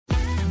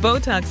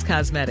Botox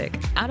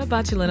Cosmetic, out of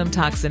botulinum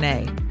toxin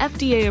A,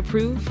 FDA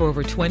approved for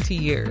over 20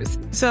 years.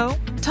 So,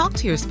 talk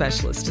to your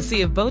specialist to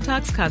see if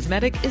Botox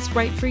Cosmetic is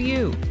right for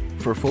you.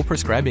 For full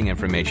prescribing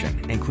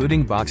information,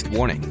 including boxed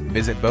warning,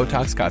 visit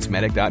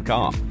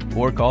BotoxCosmetic.com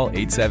or call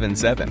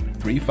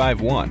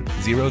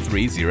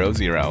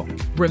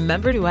 877-351-0300.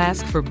 Remember to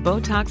ask for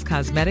Botox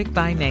Cosmetic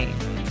by name.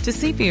 To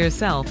see for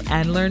yourself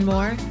and learn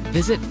more,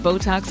 visit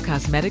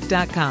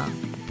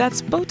BotoxCosmetic.com.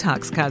 That's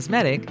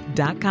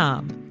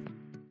BotoxCosmetic.com.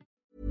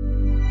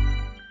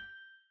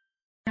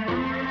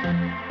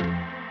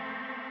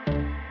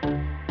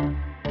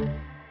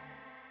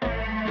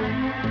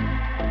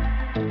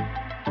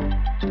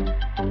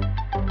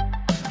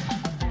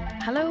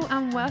 Hello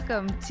and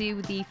welcome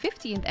to the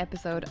 15th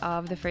episode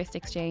of The First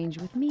Exchange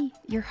with me,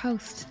 your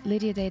host,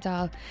 Lydia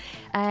Daydal.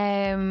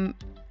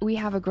 We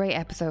have a great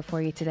episode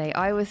for you today.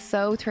 I was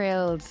so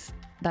thrilled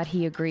that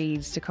he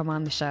agreed to come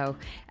on the show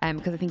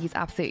because I think he's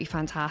absolutely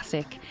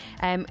fantastic.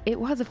 It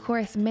was, of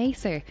course,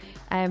 MASER.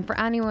 For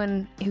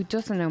anyone who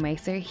doesn't know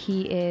MASER,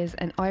 he is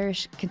an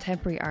Irish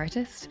contemporary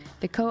artist,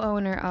 the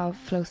co-owner of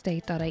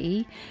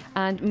FlowState.ie,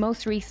 and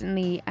most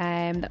recently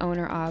the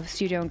owner of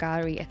studio and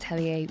gallery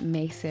Atelier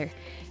MASER.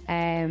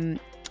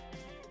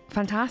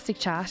 Fantastic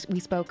chat. We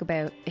spoke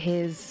about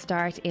his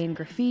start in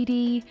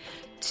graffiti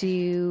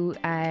to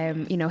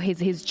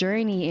his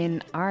journey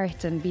in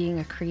art and being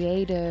a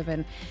creative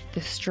and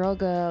the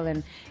struggle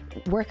and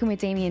working with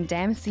Damien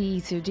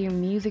Dempsey to do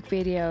music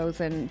videos,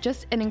 and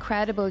just an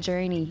incredible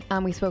journey.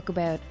 And we spoke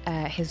about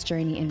his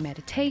journey in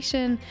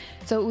meditation.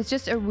 So it was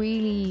just a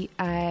really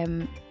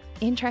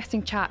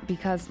interesting chat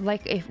because,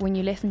 when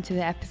you listen to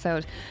the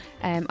episode,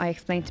 I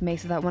explained to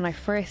Mesa that when I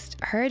first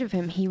heard of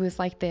him, he was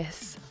like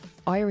this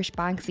Irish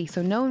Banksy,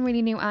 so no one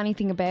really knew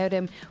anything about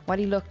him, what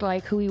he looked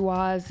like, who he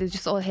was. It was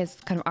just all his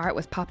kind of art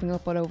was popping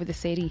up all over the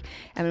city,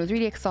 and it was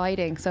really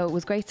exciting. So it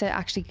was great to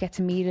actually get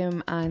to meet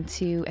him and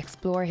to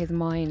explore his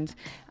mind.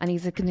 And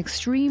he's an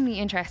extremely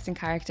interesting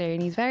character,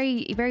 and he's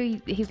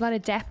he's a lot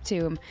of depth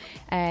to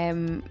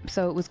him.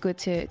 So it was good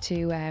to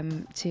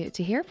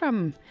hear from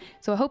him.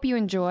 So I hope you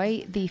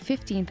enjoy the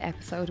 15th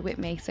episode with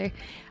Maser.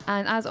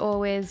 And as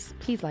always,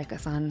 please like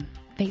us on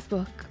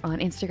Facebook, on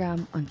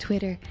Instagram, on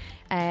Twitter,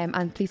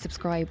 and please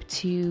subscribe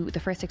to the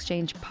First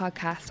Exchange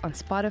podcast on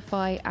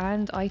Spotify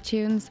and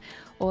iTunes.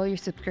 All your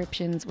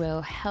subscriptions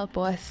will help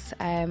us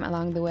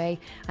along the way,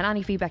 and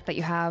any feedback that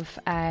you have,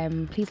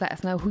 please let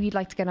us know who you'd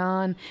like to get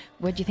on,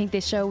 what you think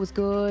this show was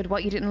good,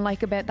 what you didn't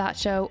like about that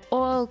show.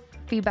 All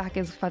feedback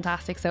is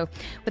fantastic. So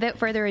without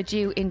further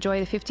ado,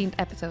 enjoy the 15th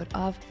episode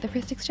of the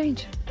First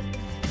Exchange.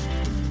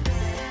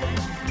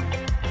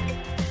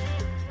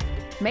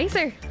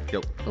 Maser,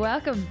 Yo.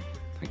 welcome.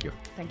 Thank you.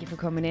 Thank you for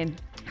coming in.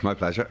 My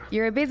pleasure.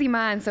 You're a busy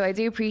man, so I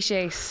do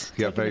appreciate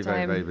very,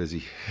 very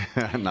busy.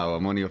 No,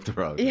 I'm only up the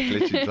road.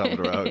 Literally top of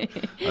the road.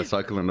 I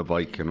cycled on the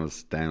bike and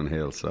was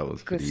downhill, so it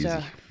was pretty easy.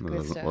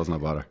 It wasn't a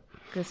bother.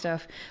 Good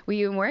stuff. Were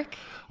you in work?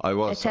 I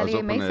was. Atelier I was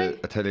up in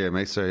Atelier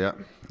MASER, yeah.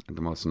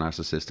 The most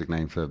narcissistic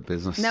name for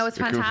business. No, it's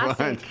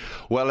fantastic.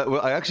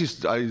 Well, I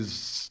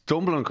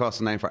stumbled across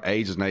the name for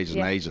ages and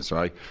ages,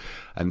 right?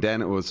 And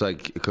then it was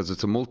like, because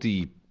it's a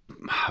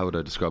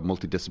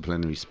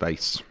multidisciplinary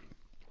space.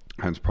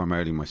 And it's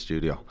primarily my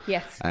studio.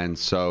 Yes. And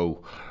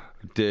so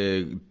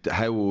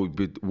how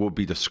it would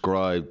be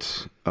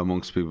described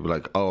amongst people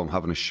like, oh, I'm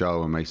having a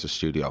show in Maser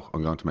Studio.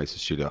 I'm going to Maser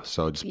Studio.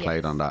 So I just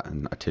played on that,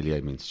 and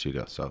Atelier means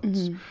studio. So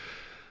it's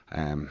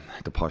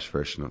the posh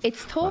version of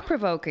it's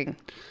thought-provoking.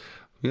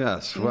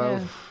 Yes,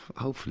 well,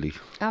 hopefully.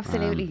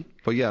 Absolutely.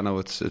 But yeah, no,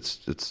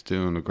 it's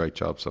doing a great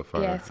job so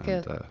far. Yeah, it's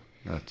good.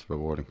 That's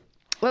rewarding.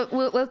 Well,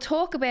 we'll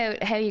talk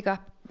about how you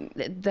got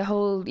the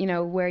whole,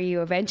 where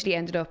you eventually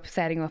ended up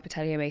setting up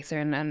Atelier MASER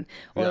and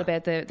all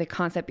about the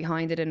concept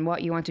behind it and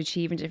what you want to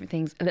achieve and different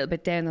things a little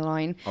bit down the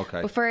line.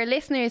 Okay. But for our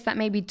listeners that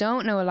maybe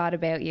don't know a lot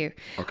about you,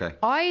 okay,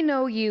 I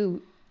know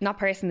you, not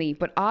personally,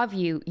 but of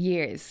you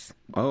years.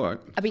 All right.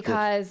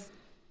 Because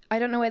I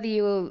don't know whether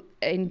you'll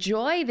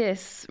enjoy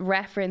this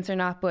reference or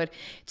not, but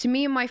to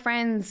me and my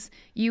friends,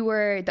 you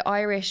were the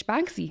Irish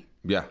Banksy.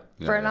 Yeah.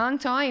 For a long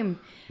time.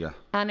 Yeah.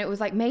 And it was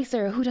like,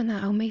 Maser, who done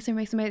that? Oh, Maser.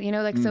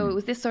 So it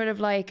was this sort of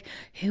like,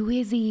 who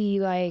is he?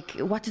 Like,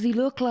 what does he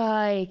look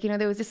like?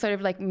 There was this sort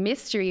of like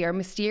mystery or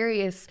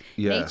mysterious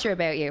nature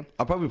about you.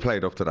 I probably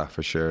played up to that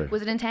for sure.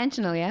 Was it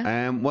intentional,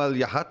 yeah? Well,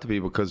 you had to be,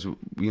 because,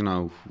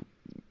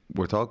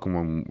 we're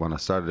talking when I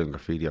started in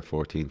graffiti at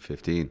 14,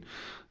 15,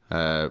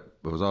 it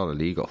was all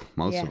illegal.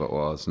 Most of it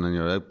was. And then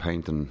you're out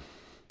painting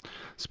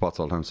spots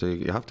all the time, so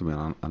you have to be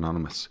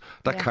anonymous.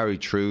 That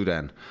carried through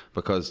then,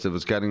 because it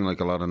was getting like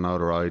a lot of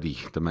notoriety,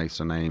 the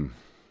Maser name,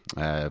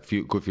 a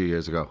good few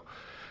years ago,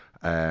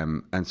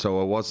 and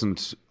so I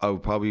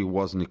probably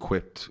wasn't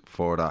equipped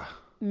for that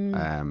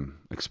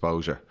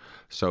exposure.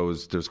 So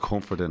there's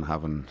comfort in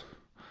having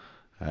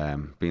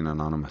being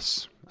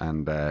anonymous,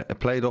 and it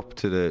played up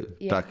to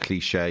that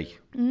cliche.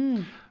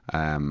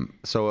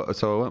 So I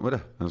went with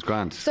it. It was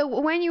grand. So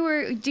when you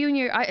were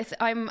doing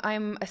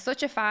I'm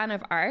such a fan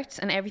of art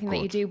and everything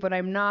that you do, but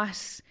I'm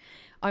not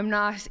I'm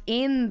not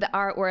in the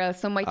art world,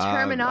 so my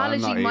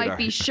terminology might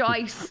be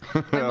shite.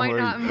 I might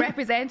not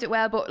represent it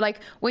well, but like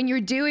when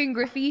you're doing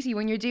graffiti,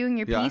 when you're doing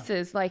your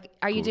pieces, like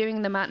are you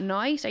doing them at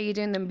night? Are you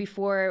doing them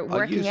before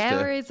working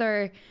hours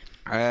or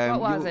what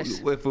was it?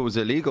 If it was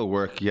illegal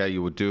work,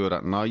 you would do it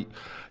at night.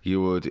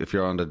 You would, if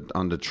you're on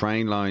the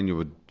train line, you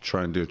would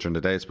try and do it during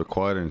the day. It's a bit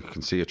quieter and you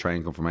can see a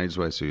train come from ages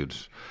away, so you'd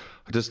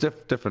there's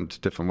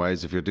different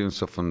ways. If you're doing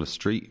stuff on the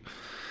street,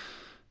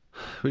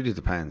 really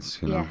depends,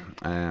 you know.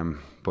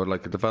 But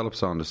like it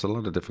develops on, there's a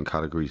lot of different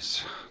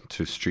categories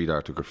to street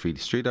art or graffiti.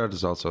 Street art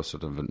is also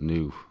sort of a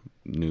new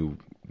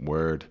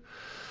word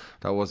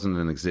that wasn't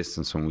in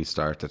existence when we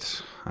started,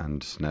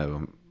 and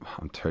now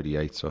I'm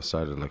 38, so I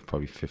started like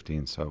probably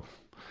 15, so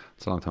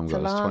it's a long time ago.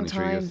 It was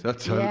 23 years.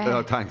 That's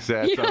thanks.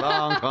 It's a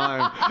long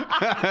time.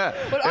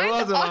 It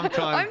was a long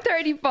time. I'm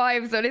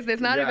 35, so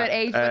it's not about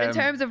age, but in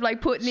terms of like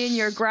putting in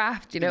your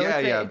graft, you know.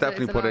 I've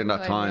definitely put in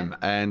that time.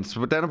 And so,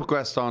 but then it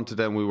progressed on to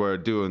then we were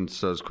doing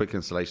those quick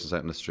installations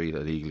out in the street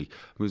illegally.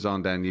 Moves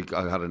on then,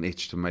 I had an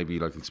itch to maybe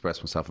like express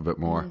myself a bit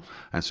more.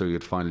 And so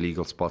you'd find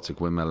legal spots like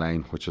Windmill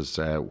Lane, which was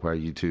where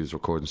U2's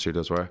recording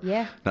studios were.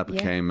 That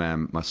became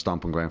my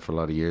stomping ground for a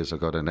lot of years. I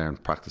got in there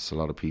and practiced a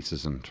lot of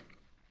pieces and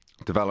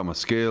develop my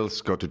skills,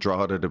 go to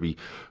Drogheda. There'd be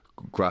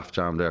graph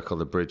jam there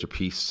called the Bridge of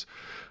Peace,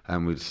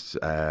 and we'd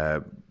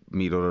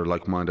meet other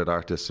like-minded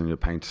artists and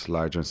you'd paint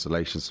larger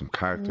installations, some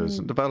characters,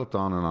 and developed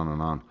on and on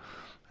and on.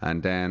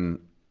 And then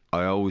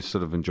I always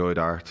sort of enjoyed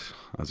art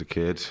as a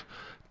kid,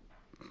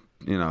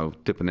 you know,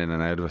 dipping in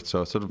and out of it.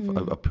 So sort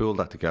of I pulled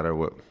that together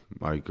with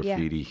my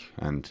graffiti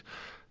and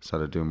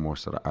started doing more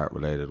sort of art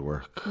related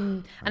work.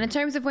 And in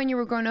terms of when you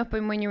were growing up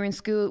and when you were in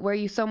school, were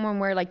you someone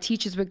where like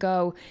teachers would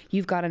go,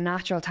 you've got a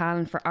natural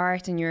talent for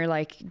art and you're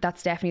like,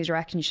 that's definitely the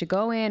direction you should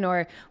go in,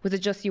 or was it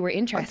just you were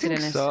interested in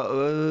it?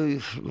 I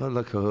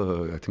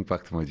think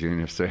back to my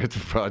junior cert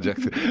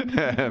project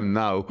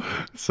now.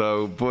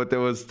 So, but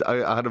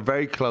I had a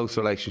very close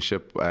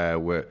relationship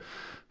with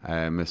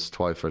Miss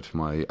Twyford,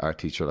 my art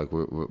teacher. Like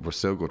we're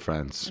still good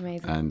friends.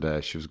 Amazing.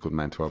 And she was a good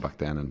mentor back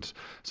then, and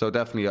so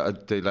definitely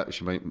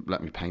she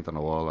let me paint on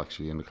a wall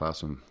actually in the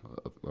classroom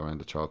around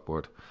the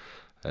chalkboard,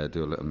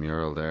 do a little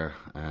mural there,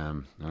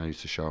 and I used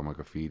to show her my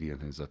graffiti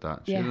and things like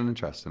that. She had an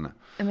interest in it.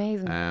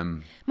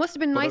 Amazing. Must have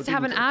been nice to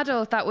have an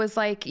adult that was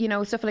like, you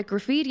know, stuff like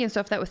graffiti and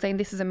stuff that was saying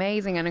this is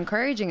amazing and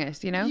encouraging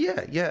it, you know.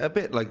 A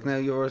bit. Like now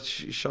you're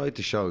shy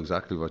to show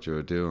exactly what you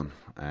were doing.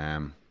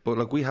 But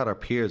like we had our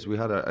peers, in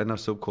our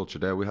subculture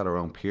there, we had our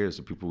own peers,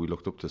 the people we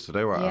looked up to. So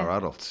they were our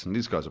adults, and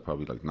these guys are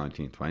probably like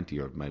 19, 20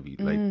 or maybe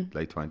late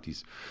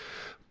 20s.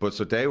 But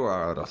so they were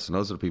our adults, and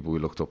those are the people we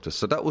looked up to.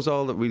 So that was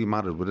all that really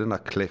mattered within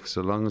that clique.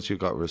 So long as you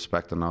got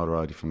respect and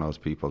notoriety from those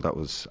people, that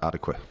was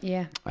adequate.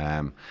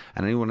 And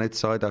anyone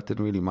outside that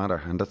didn't really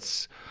matter, and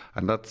that's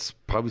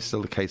probably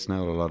still the case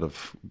now. A lot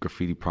of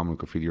prominent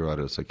graffiti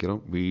writers, like, you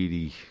don't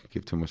really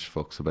give too much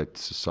fucks about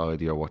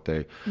society or what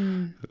they,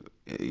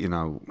 you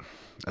know.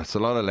 It's a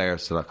lot of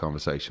layers to that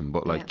conversation,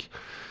 but like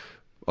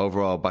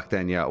overall back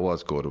then, it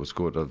was good. It was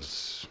good. I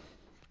was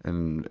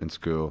in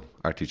school,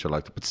 art teacher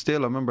liked it, but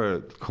still, I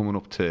remember coming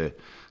up to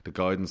the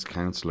guidance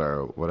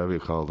counsellor, or whatever you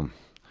call them,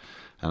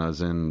 and I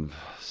was in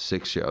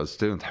 6th year. I was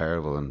doing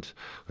terrible, and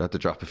we had to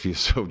drop a few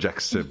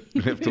subjects to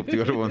lift up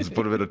the other ones,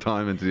 put a bit of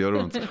time into the other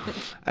ones.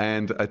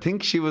 And I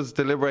think she was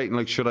deliberating,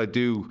 like, should I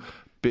do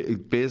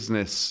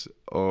business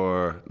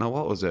or no?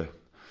 What was it?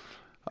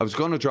 I was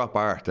going to drop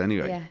art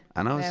anyway,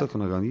 and I was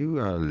looking and going, you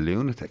are a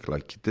lunatic.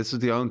 Like, this is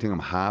the only thing I'm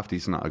half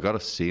decent at. I got a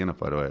C in it,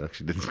 by the way. I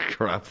actually did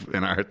crap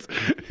in art.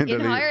 In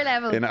higher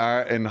level? In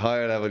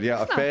higher level,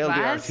 I failed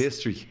the art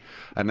history.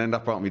 And then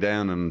that brought me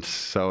down, and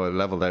so I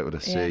levelled out with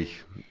a C.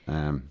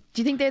 Do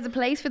you think there's a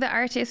place for the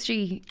art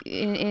history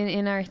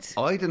in art?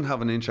 I didn't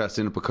have an interest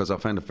in it because I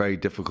found it very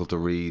difficult to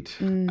read.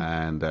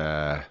 And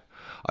I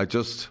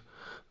just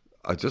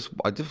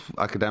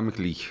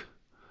academically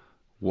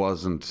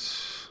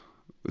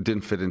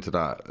didn't fit into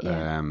that,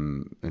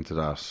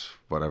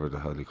 whatever the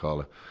hell you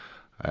call it.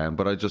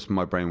 But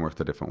my brain worked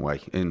a different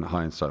way. In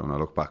hindsight, when I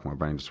look back, my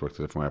brain just worked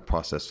a different way. I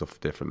processed stuff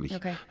differently.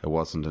 Okay. It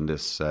wasn't in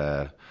this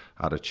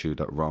attitude,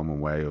 that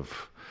Roman way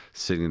of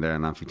sitting there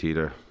in an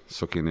amphitheatre,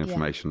 sucking the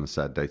information and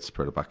set dates,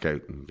 spread it back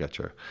out and get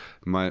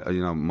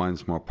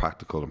mine's more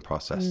practical and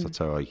processed.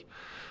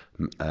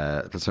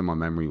 That's how my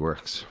memory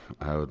works.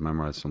 I would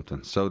memorize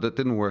something. So that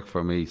didn't work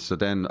for me. So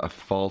then I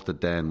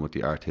faulted with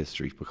the art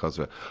history because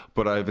of it.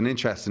 But I have an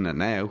interest in it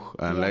now.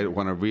 And later,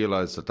 when I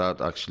realised that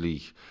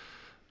actually,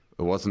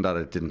 it wasn't that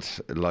I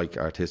didn't like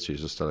art history,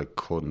 it's just that I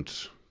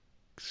couldn't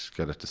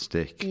get it to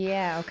stick.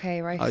 Yeah,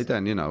 okay, right. I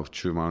then,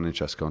 through my own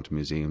interest, going to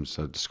museums,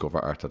 I discover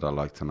art that I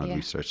liked, and I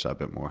researched that a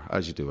bit more,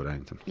 as you do with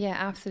anything. Yeah,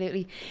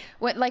 absolutely.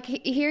 Well, like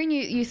hearing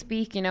you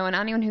speak, and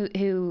anyone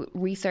who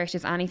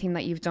researches anything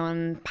that you've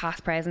done,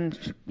 past,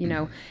 present,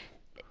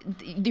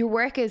 your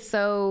work is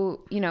so,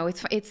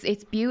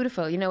 it's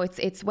beautiful.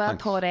 It's well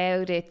thought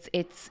out.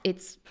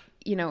 It's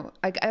you know,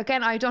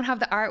 again, I don't have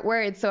the art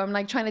words, so I'm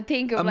like trying to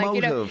think of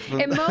Emotive.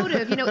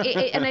 emotive, you know,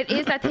 and it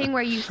is that thing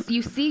where you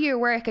see your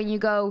work and you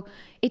go,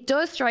 it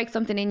does strike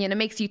something in you and it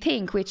makes you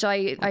think, which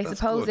I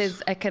suppose good.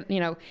 is, you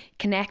know,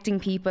 connecting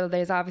people.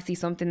 There's obviously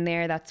something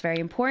there that's very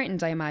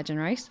important, I imagine,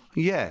 right?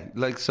 Yeah,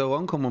 like, so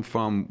I'm coming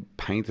from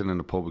painting in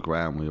the public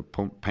realm, where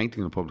you're painting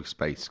in the public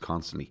space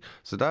constantly.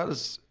 So that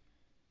is,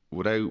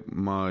 without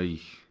my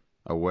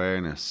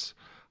awareness,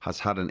 has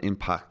had an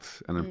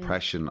impact, an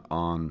impression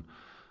on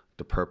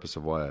the purpose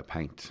of why I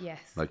paint. Yes.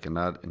 Like, in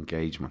that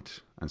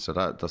engagement. And so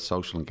the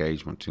social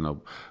engagement, you know,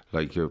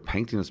 like, you're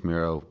painting this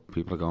mural,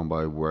 people are going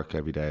by work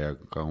every day or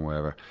going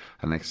wherever,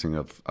 and next thing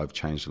I've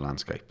changed the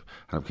landscape.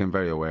 And I became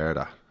very aware of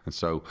that. And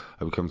so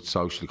I become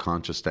socially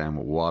conscious then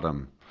with what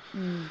I'm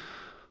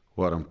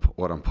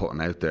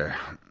putting out there.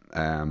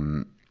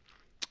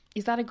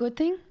 Is that a good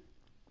thing?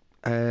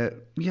 Yeah,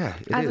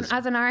 it is.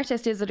 As an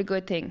artist, is it a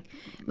good thing?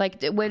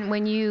 Like,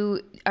 when you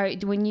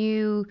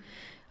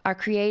are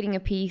creating a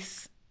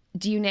piece,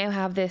 do you now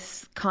have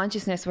this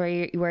consciousness where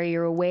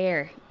you're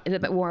aware, a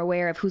little bit more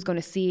aware of who's going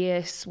to see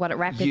it, what it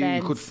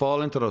represents? You could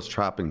fall into those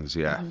trappings,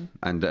 yeah.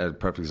 And a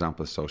perfect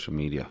example is social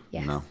media.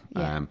 Yes. You know.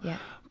 Yeah.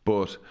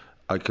 But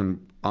I can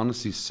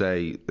honestly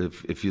say,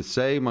 if you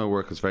say my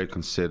work is very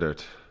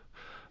considered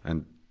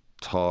and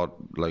thought,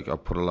 like, I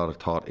put a lot of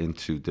thought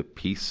into the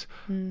piece,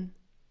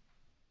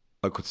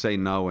 I could say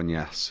no and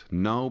yes.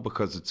 No,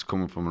 because it's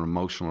coming from an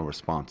emotional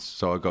response.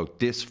 So I go,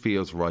 this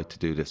feels right to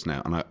do this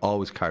now. And I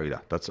always carry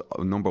that. That's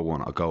number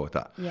one. I'll go with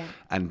that. Yeah.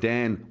 And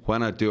then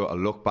when I do it, I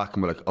look back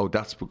and be like, oh,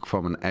 that's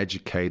from an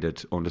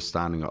educated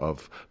understanding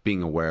of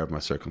being aware of my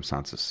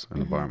circumstances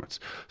and environments.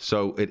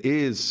 So it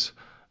is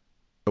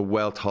a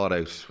well thought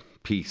out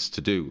piece to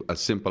do, as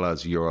simple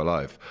as you're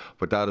alive.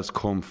 But that has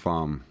come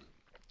from,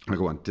 I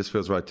go on, this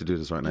feels right to do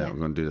this right now. I'm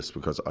going to do this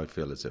because I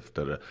feel as if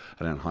that. And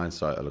then in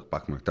hindsight, I look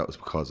back and I'm like, that was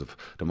because of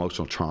the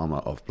emotional trauma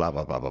of blah,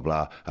 blah, blah, blah,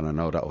 blah. And I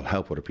know that will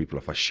help other people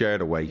if I share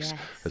the weight,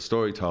 a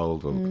story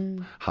told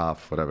of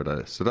half, whatever that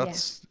is. So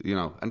that's, you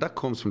know, and that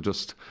comes from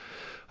just,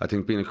 I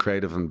think, being a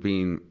creative and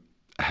being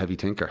a heavy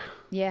thinker.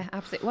 Yeah,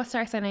 absolutely. What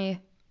star sign are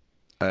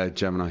you?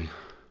 Gemini.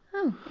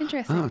 Oh,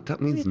 interesting. Oh,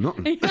 that means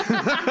nothing. If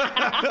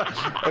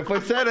I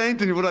said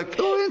anything, you would be like,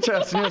 oh,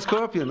 interesting, you're a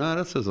Scorpion. No,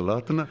 that says a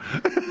lot, doesn't it?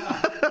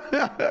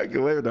 I get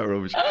away with that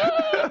rubbish.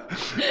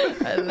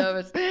 I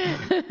love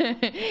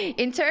it.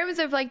 In terms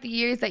of like the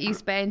years that you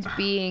spent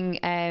being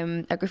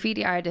a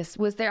graffiti artist,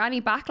 was there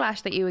any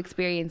backlash that you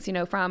experienced, you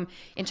know, from,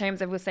 in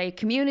terms of, we'll say,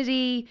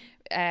 community,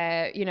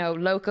 you know,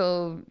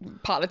 local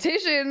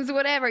politicians,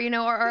 whatever, you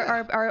know,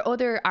 or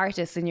other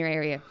artists in your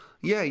area?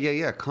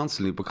 Yeah,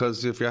 constantly,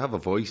 because if you have a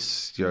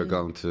voice, you're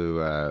going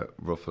to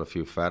ruffle a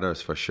few feathers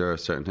for sure,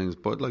 certain things.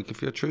 But like,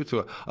 if you're true to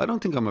it, I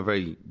don't think I'm a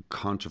very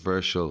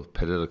controversial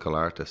political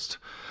artist.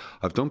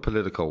 I've done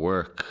political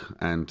work,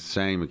 and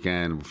same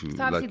again.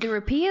 So obviously the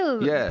repeal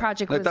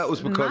project was that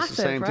was because massive,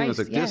 the same thing. I was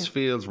like, right? this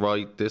feels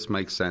right, this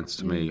makes sense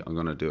to me, I'm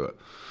going to do it.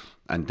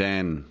 And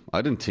then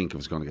I didn't think it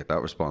was going to get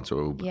that response,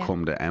 or it would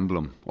become the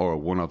emblem, or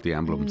one of the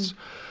emblems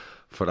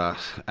for that.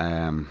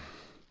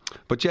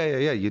 But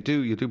yeah, you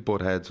do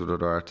butt heads with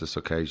other artists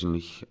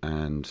occasionally,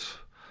 and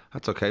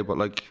that's okay. But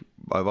like,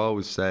 I've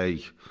always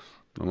say,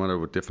 no matter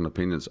with different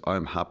opinions,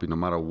 I'm happy no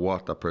matter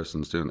what that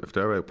person's doing. If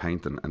they're out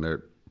painting and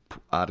they're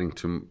adding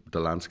to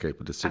the landscape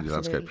of the city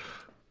landscape,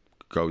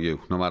 go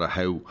you. No matter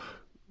how,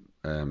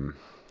 what do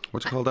you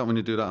call that when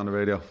you do that on the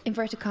radio?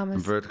 Inverted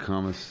commas.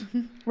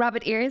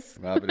 Rabbit ears.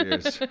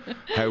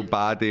 How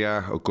bad they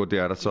are or good they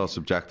are, that's all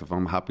subjective.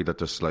 I'm happy that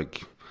there's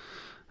like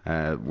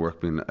work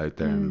being out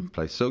there in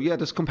place. So yeah,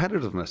 there's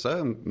competitiveness.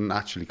 I'm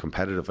naturally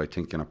competitive, I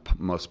think, in a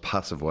most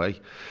passive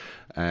way.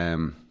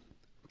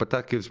 But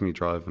that gives me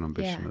drive and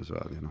ambition as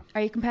well, you know.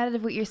 Are you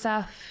competitive with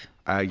yourself?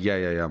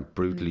 Yeah. I'm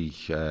brutally.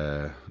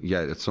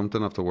 It's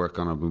something I have to work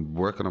on. I've been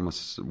working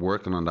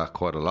on that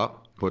quite a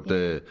lot. But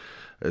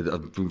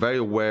I've been very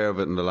aware of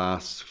it in the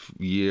last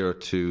year or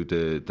two.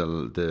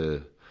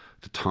 The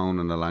tone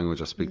and the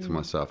language I speak to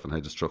myself, and how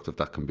destructive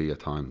that can be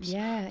at times.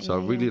 So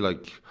I really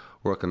like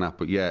work on that.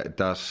 But yeah,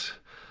 there's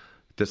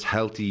a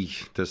healthy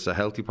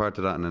part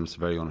to that, and then it's a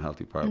very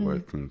unhealthy part where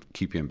it can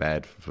keep you in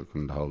bed for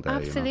the whole day.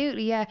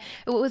 Absolutely, you know?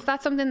 Yeah. Was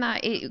that something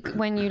that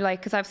when you, like,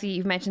 because obviously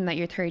you've mentioned that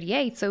you're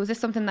 38, so was this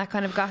something that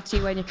kind of got to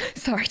you when you,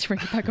 sorry to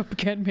bring it back up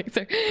again,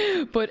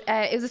 Maser, but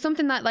is it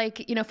something that,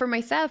 like, you know, for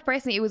myself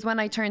personally, it was when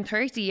I turned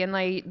 30 and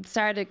I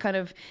started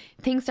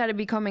things started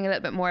becoming a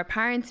little bit more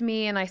apparent to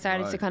me, and I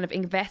started to kind of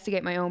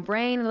investigate my own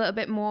brain a little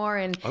bit more.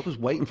 And I was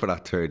waiting for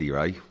that 30,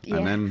 right? Yeah.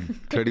 And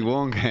then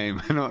 31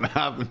 came, and what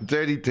happened?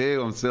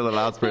 32, I'm still the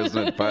last person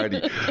at the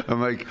party.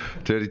 I'm like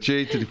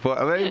 33, 34,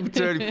 I'm even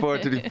 34,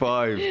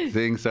 35.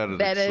 Things started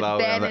to slow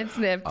down. Then it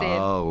snipped in.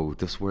 Oh,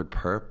 this word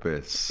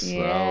purpose.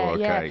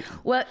 Okay.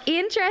 Well,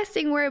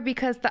 interesting word,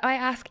 because I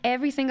ask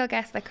every single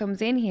guest that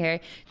comes in here,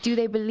 do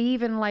they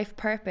believe in life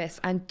purpose,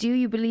 and do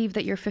you believe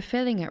that you're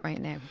fulfilling it right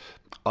now?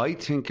 I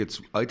think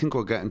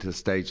we're getting to the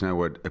stage now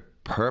where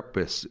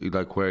purpose,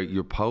 like where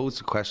you pose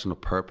the question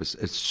of purpose,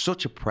 it's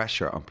such a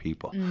pressure on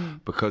people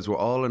because we're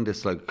all in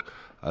this, like,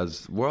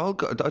 as we're all,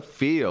 I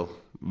feel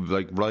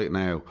like right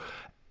now,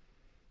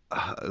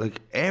 like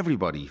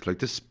everybody, like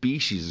this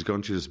species is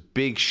going through this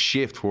big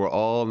shift where we're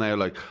all now,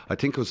 like, I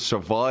think it was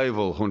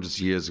survival hundreds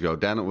of years ago,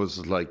 then it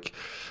was like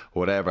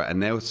whatever, and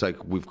now it's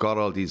like we've got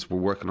all these, we're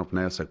working up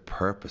now, it's like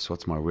purpose,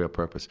 what's my real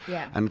purpose?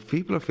 And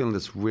people are feeling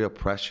this real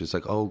pressure. It's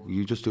like, oh,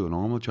 you just do a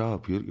normal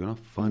job, you're not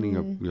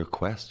finding your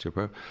quest, your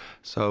purpose.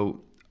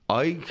 So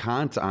I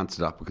can't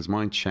answer that because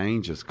mine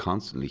changes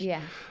constantly.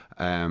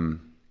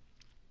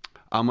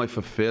 Am I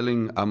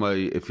fulfilling,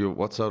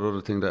 what's that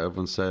other thing that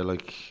everyone say,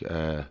 like,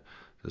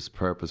 there's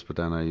purpose, but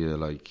then are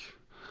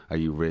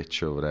you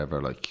rich or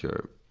whatever, like,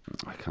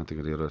 I can't think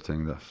of the other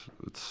thing that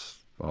it's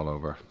all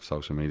over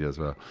social media as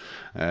well.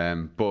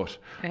 But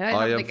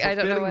I am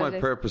fulfilling my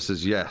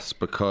purposes, yes,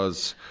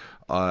 because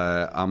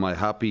am I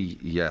happy?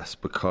 Yes,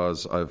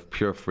 because I have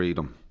pure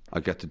freedom.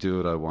 I get to do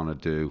what I want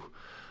to do.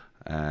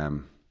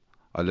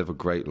 I live a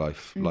great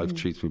life. Life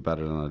treats me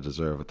better than I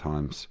deserve at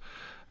times.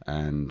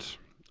 And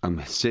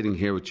I'm sitting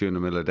here with you in the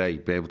middle of the day,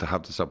 be able to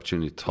have this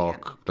opportunity to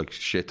talk, like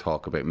shit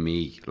talk about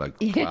me, like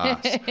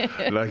class.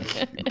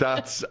 Like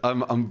that's,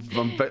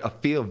 I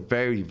feel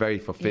very, very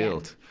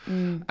fulfilled.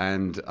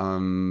 And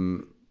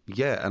and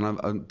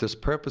there's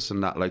purpose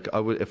in that. Like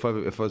if I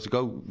was to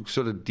go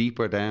sort of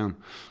deeper down,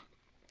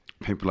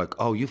 people are like,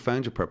 oh, you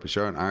found your purpose,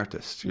 you're an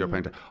artist, you're a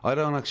painter. I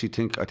don't actually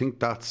think, I think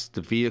that's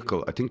the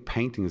vehicle. I think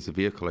painting is the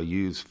vehicle I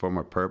use for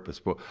my purpose.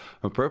 But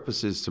my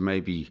purpose is to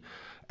maybe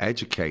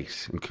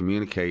educate and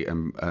communicate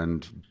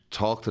and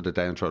talk to the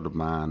downtrodden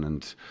man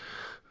and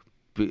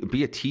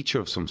be a teacher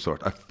of some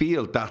sort. I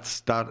feel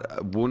that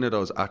one of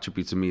those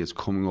attributes of me is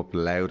coming up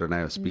louder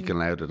now, speaking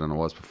louder than I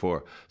was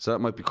before. So that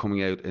might be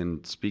coming out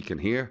in speaking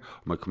here,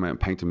 or might come out in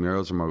painting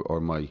murals, or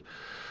my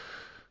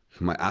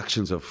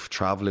actions of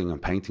traveling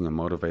and painting and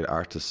motivate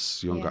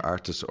artists, younger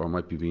artists, or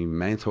might be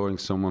mentoring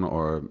someone,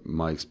 or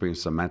my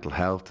experience of mental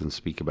health and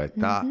speak about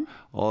that.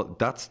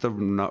 That's the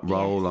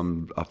role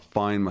I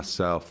find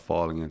myself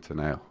falling into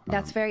now.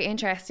 That's very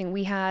interesting.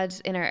 We had,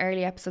 in our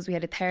early episodes, we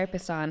had a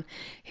therapist on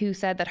who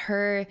said that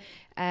her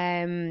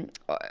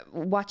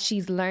what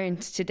she's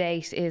learned to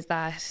date is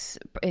that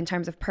in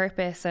terms of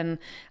purpose and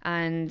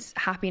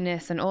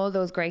happiness and all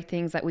those great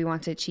things that we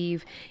want to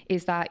achieve,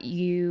 is that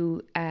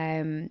you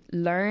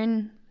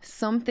learn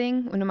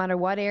something no matter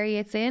what area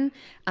it's in,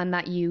 and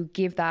that you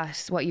give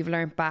that what you've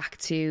learned back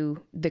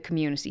to the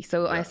community.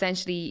 So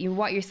essentially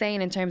what you're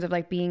saying in terms of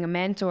like being a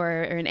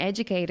mentor or an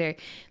educator,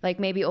 like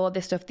maybe all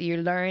this stuff that you're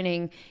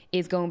learning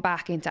is going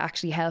back into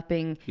actually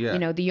helping you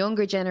know, the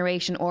younger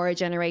generation or a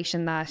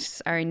generation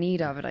that are in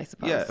need of it, I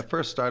suppose. It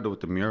first started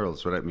with the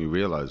murals without me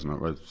realising it. I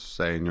was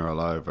saying you're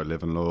alive, I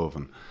live in love,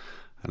 and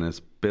it's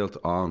built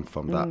on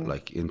from that,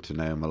 like into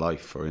now my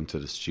life or into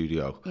the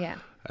studio.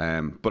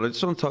 But I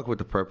just want to talk about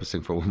the purpose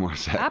thing for one more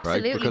sec,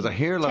 Absolutely. Right? Because I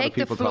hear a lot of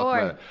people talk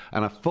about it,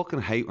 and I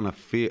fucking hate when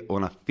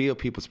I feel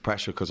people's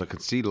pressure, because I can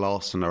see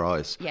loss in their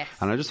eyes.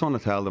 And I just want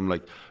to tell them,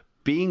 like,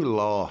 being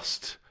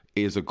lost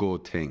is a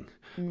good thing,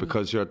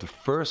 because you're at the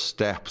first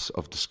steps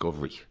of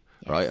discovery.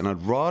 Right, and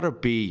I'd rather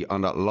be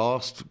on that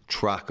lost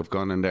track of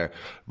going in there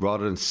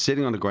rather than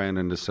sitting on the ground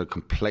in this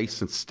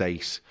complacent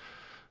state,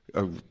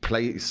 a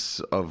place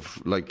of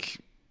like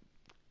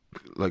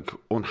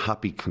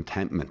unhappy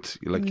contentment,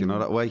 like you know,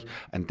 that way.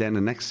 And then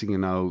the next thing you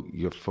know,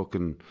 you're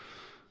fucking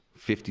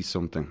 50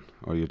 something,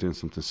 or you're doing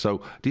something.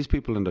 So these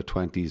people in their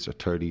 20s or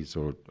 30s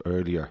or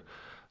earlier,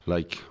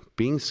 like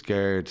being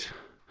scared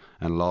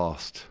and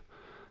lost,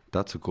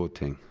 that's a good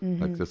thing.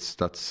 Like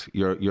that's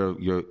you're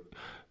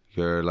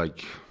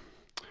like.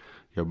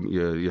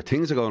 Your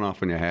things are going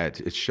off in your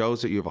head. It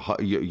shows that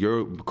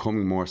you're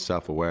becoming more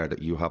self-aware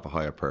that you have a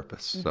higher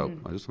purpose. So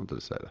I just wanted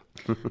to say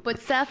that.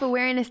 But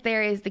self-awareness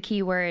there is the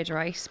key word,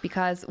 right?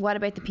 Because what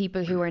about the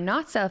people who are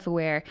not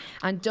self-aware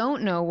and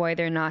don't know why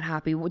they're not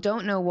happy,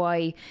 don't know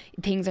why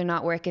things are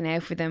not working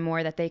out for them,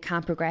 or that they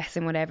can't progress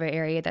in whatever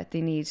area that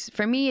they need?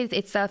 For me,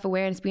 it's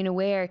self-awareness, being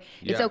aware.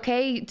 It's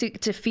okay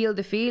to feel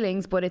the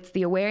feelings, but it's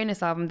the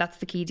awareness of them. That's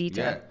the key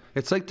detail.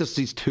 It's like there's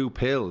these two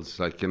pills,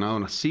 like, you know,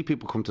 and I see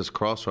people come to this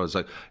crossroads,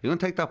 like, you're going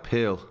to take that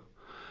pill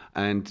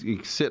and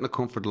you sit in a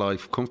comfortable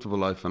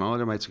life, and all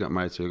your mates are getting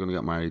married, so you're going to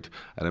get married,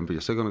 and then but you're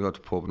still going to go to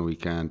the pub on the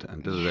weekend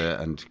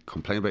and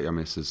complain about your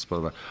missus, blah,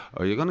 blah, blah.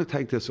 Or you're going to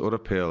take this other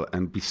pill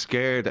and be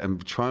scared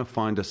and try and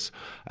find this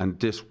and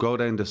just go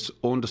down this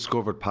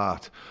undiscovered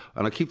path.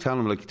 And I keep telling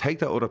them, like, take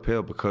that other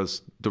pill,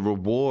 because the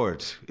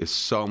reward is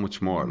so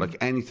much more. Like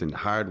anything,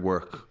 hard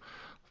work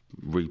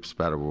reaps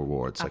better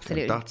rewards.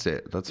 Absolutely. Like, that's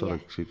it. That's what I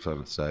keep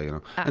trying to say, you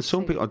know. Absolutely. And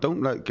some people,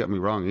 don't get me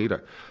wrong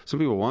either. Some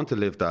people want to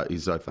live that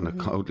easy life and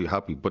are totally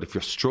happy. But if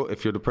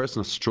you're the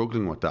person that's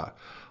struggling with that,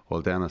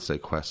 well, then I say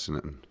question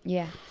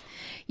it.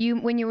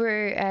 When you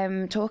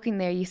were talking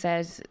there, you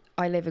said,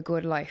 I live a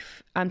good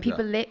life. And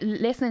people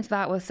listening to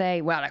that will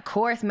say, well, of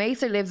course,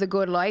 Maser lives a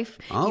good life.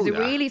 He's a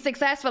really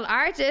successful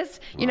artist,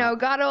 you know,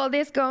 got all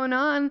this going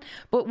on.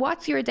 But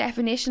what's your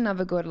definition of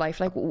a good life?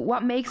 Like,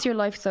 what makes your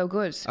life so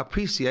good?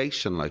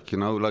 Appreciation, like, you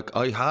know, like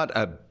I had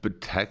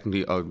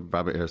technically,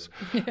 rabbit ears,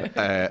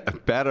 a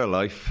better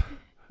life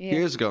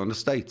years ago in the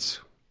States.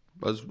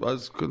 I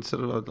was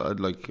considered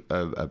like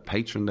a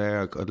patron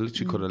there. I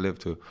literally could have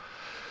lived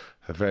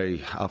a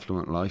very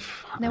affluent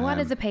life. Now, what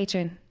is a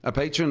patron? A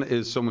patron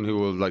is someone who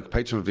will, like,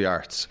 patron of the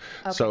arts.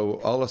 Okay.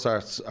 So all us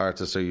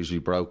artists are usually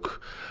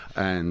broke,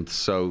 and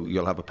so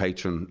you'll have a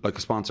patron, like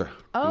a sponsor.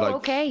 Oh, like,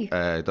 okay.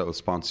 That will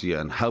sponsor you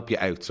and help you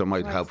out. So it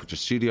might help with your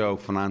studio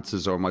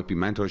finances, or it might be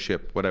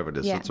mentorship, whatever it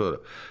is. That's what a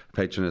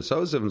patron is. So I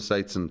was living in the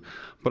States,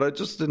 but I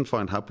just didn't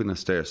find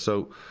happiness there.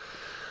 So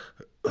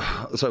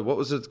what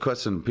was the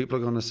question? People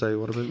are going to say,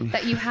 what about me?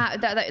 That you have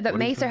that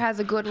Maser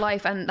has a good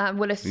life, and I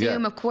will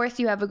assume, of course,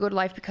 you have a good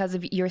life because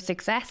of your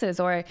successes,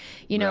 or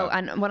you know.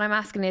 And what I'm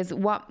asking is,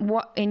 what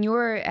in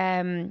your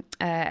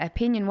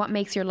opinion, what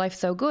makes your life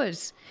so good?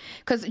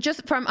 Because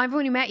just from, I've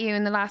only met you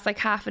in the last like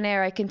half an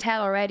hour, I can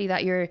tell already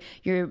that you're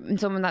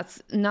someone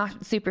that's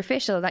not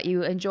superficial, that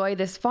you enjoy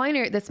the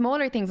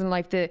smaller things in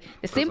life, the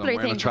simpler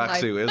things in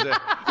life. Tracksuit, is it?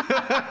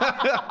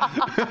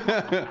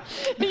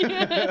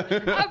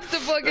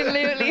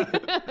 Absolutely.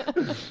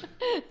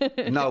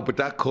 No, but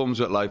that comes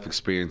with life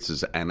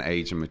experiences and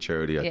age and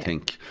maturity, I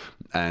think.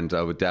 And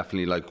I would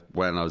definitely, like,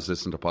 when I was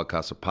listening to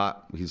podcasts with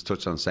Pat, he's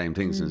touched on the same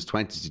things. In his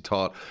 20s, he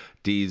thought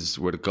these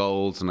were the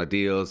goals and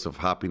ideals of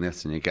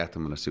happiness, and you get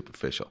them when they're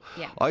superficial.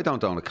 I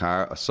don't own a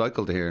car. I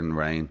cycled here in the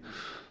rain.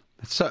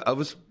 So I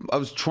was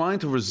trying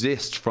to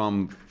resist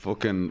from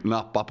fucking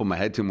not bopping my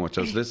head too much.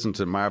 I was listening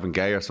to Marvin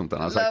Gaye or something.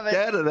 I was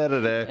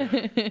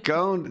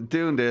going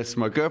doing this.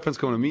 My girlfriend's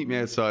going to meet me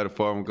outside at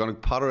 4. I'm going to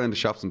potter around the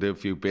shops and do a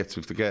few bits. We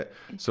have to get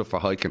stuff for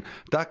hiking.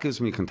 That gives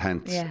me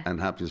content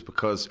and happiness,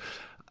 because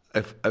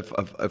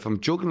if I'm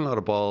juggling a lot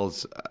of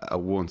balls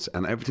at once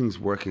and everything's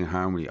working in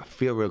harmony, I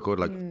feel real good.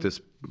 Like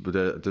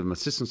my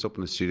assistant's up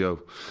in the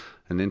studio,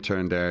 an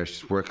intern there.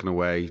 She's working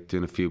away,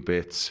 doing a few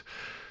bits.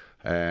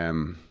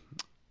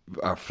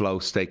 Our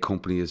FlowState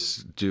company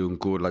is doing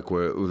good. Like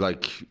we're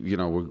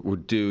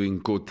doing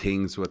good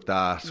things with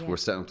that. We're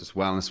setting up this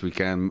wellness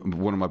weekend.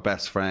 One of my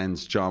best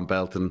friends, John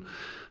Belton,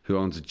 who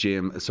owns a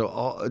gym. So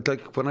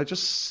when I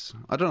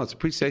don't know, it's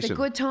appreciation. It's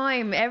a good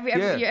time.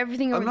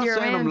 Everything. I'm not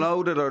saying I'm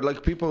loaded, or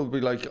like people will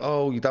be like,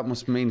 oh, that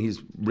must mean he's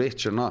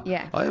rich or not.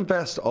 I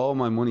invest all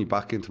my money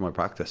back into my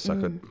practice.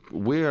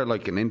 We're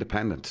like an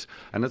independent,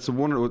 and that's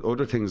one of the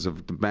other things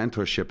of the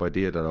mentorship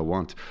idea that I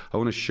want. I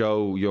want to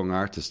show young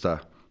artists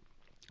that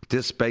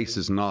this space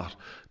does not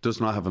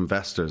have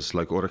investors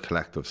like other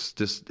collectives.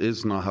 This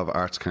does not have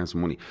arts council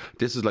money.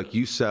 This is like,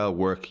 you sell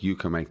work, you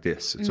can make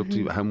this. It's up to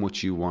you how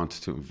much you want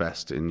to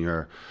invest in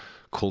your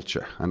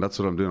culture, and that's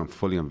what I'm doing. I'm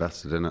fully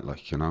invested in it,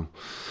 like, you know.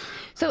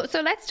 So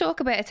let's talk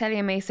about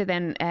Atelier Maser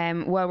then,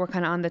 while we're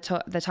kind of on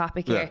the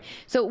topic here.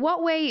 So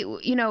what way,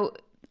 you know,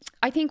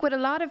 I think with a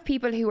lot of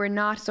people who are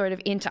not sort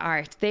of into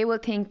art, they will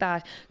think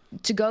that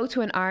to go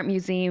to an art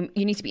museum,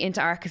 you need to be into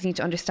art because you need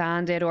to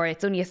understand it, or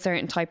it's only a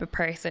certain type of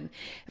person.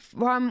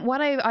 From what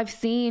I've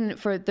seen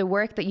for the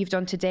work that you've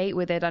done to date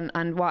with it,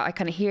 and what I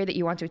kind of hear that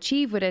you want to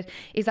achieve with it,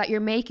 is that you're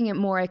making it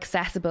more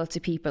accessible to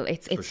people.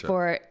 It's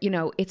for, you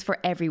know, it's for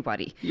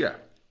everybody. Yeah.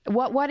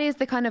 What is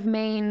the kind of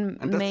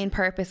main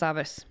purpose of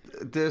it?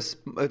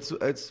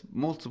 It's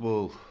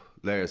multiple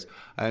layers,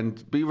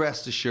 and be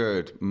rest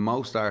assured,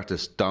 most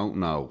artists don't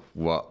know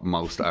what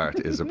most art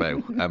is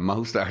about, and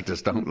most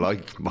artists don't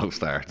like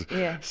most art.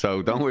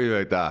 So don't worry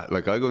about that.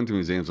 Like, I go into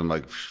museums, I'm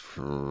like,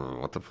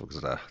 what the fuck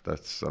is that?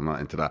 I'm not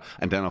into that.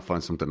 And then I'll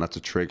find something that's a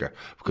trigger,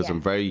 because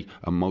I'm very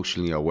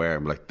emotionally aware.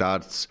 I'm like,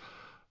 that's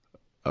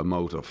a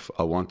motive.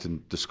 I want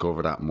to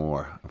discover that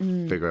more,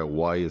 figure out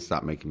why is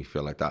that making me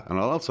feel like that. And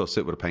I'll also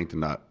sit with a painting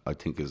that I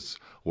think is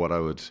what I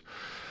would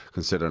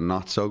consider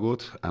not so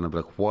good, and I'll be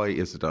like, why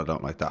is it that I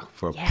don't like that,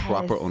 for a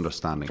proper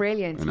understanding.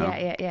 Brilliant. You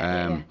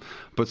know?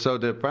 But so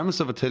the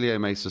premise of Atelier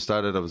Maser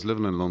started, I was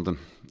living in London.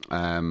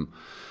 I'm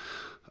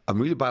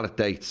really bad at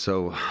dates,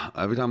 so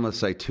every time I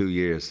say 2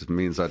 years, it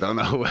means I don't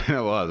know when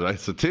it was, right?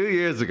 So 2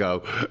 years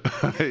ago,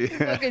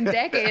 fucking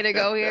decade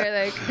ago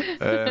here,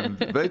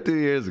 like. About 2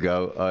 years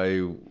ago,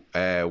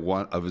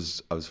 I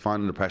was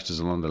finding the pressures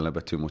in London a little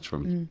bit too much for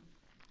me,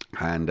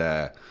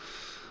 and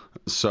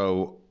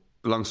so,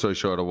 long story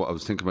short, I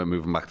was thinking about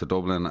moving back to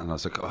Dublin, and I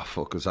was like, oh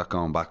fuck, is that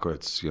going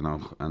backwards, you know?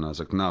 And I was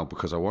like, no,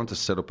 because I want to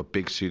set up a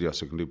big studio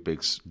so I can do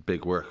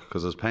big work,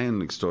 because I was paying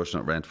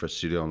extortionate rent for a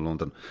studio in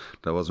London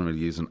that I wasn't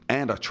really using,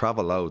 and I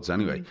travel loads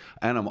anyway,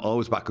 and I'm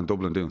always back in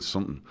Dublin doing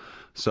something.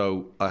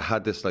 So I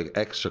had this like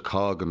extra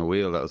cog in the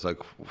wheel that was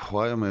like,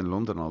 why am I in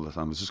London all the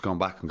time? I was just going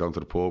back and going to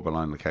the pub and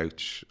lying on the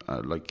couch,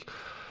 like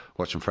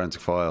watching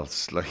Forensic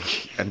Files,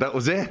 like, and that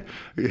was it.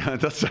 Yeah,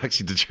 that's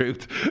actually the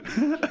truth.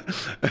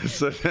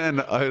 So then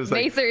I was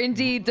like, Maser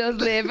indeed does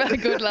live a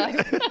good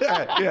life.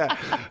 yeah.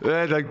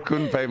 Then I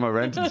couldn't pay my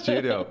rent in the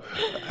studio,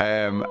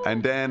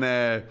 and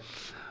then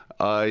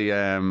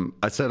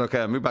I said,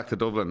 okay, I'll move back to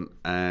Dublin,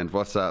 and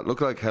what's that?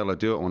 Look like how I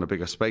do it. I want a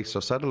bigger space. So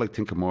I started like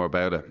thinking more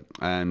about it.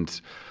 And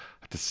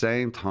at the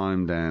same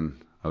time then,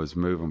 I was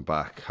moving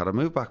back. Had I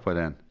moved back by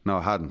then? No,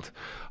 I hadn't.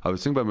 I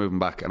was thinking about moving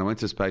back, and I went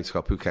to this place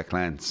called Phuket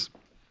Lens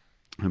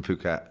in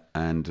Phuket,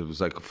 and it was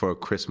like for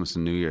Christmas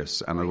and New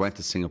Year's, and I went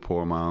to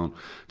Singapore on my own,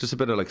 just a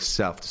bit of like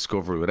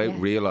self-discovery without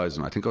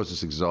realising. I think I was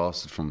just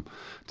exhausted from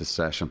the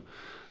session,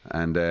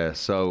 and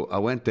so I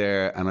went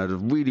there, and I had a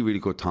really, really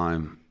good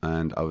time,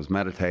 and I was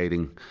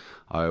meditating,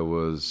 I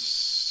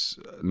was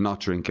not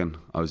drinking,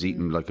 I was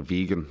eating like a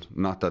vegan,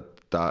 not that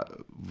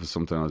was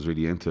something I was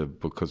really into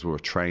because we were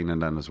training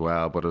then as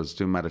well, but I was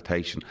doing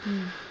meditation.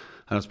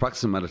 And I was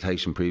practicing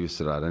meditation previous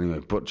to that anyway.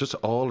 But just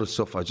all the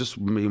stuff, I just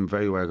been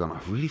very aware going, I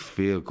really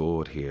feel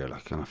good here.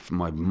 Like, and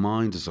my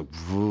mind is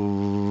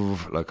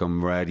like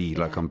I'm ready,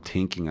 like I'm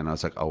thinking. And I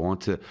was like, so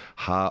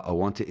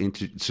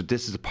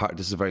this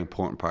is a very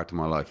important part of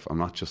my life. I'm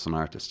not just an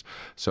artist.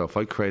 So if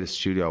I create a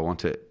studio, I want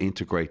to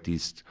integrate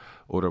these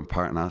other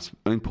important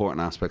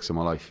aspects of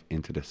my life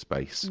into this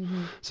space.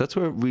 So that's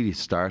where it really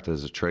started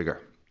as a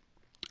trigger.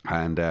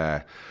 And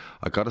I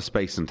got a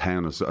space in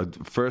town.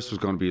 First was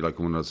going to be like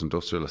one of those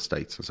industrial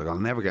estates. I was like, I'll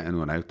never get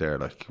anyone out there.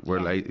 Like,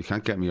 we're late. You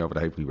can't get me over the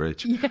Halfpenny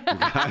Bridge. You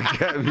can't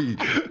get me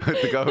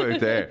to go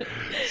out there.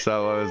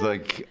 So I was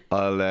like,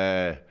 I'll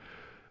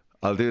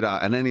do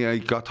that. And then I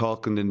got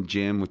talking in the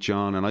gym with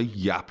John, and I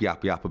yap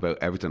about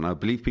everything. I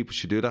believe people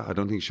should do that. I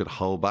don't think you should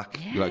hold back.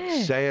 Like,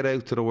 say it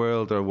out to the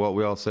world, or what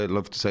we all say,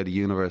 love to say, the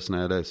universe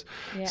nowadays.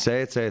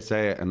 Say it,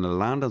 and it'll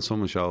land on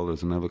someone's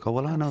shoulders, and they'll go,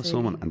 well, I know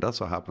someone. And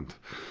that's what happened.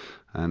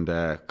 And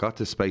got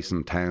this space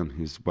in town.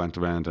 He went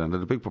around and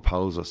did a big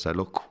proposal. Said,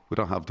 "Look, we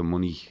don't have the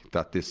money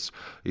that this,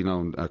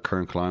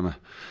 current climate,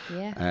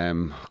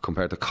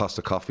 compared to cost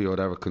of coffee or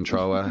whatever,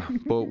 control.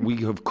 But we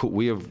got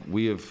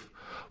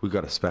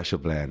a special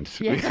blend.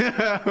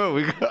 Yeah.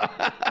 we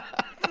got."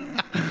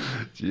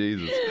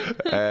 Jesus.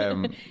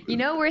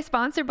 We're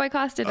sponsored by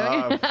Costa,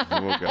 don't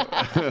you?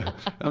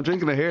 I'm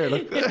drinking it here.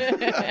 Look.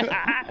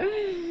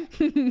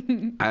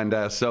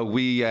 And so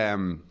we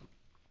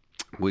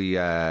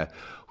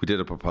did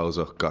a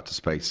proposal, got to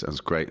space, and it was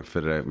great, and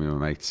fitted out with me and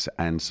my mates.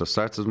 And so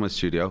started as my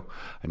studio,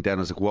 and then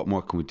I was like, what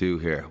more can we do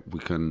here?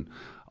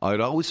 I'd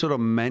always sort of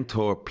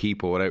mentor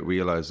people without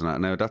realising that.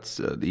 Now, that's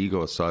the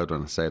ego aside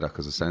when I say that,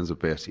 because it sounds a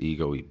bit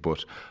ego-y,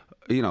 but,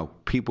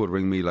 people would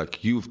ring me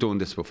like, you've done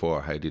this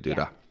before, how do you do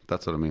that?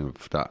 That's what I mean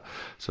with that.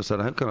 So I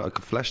said, I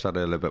could flesh that out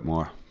a little bit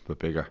more, a bit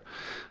bigger.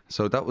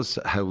 So that was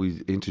how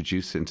we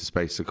introduced it into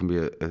space. It can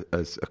be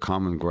a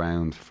common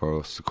ground for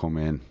us to come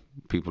in,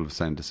 people of the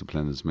same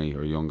discipline as me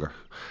or younger,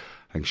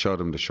 and show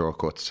them the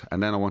shortcuts.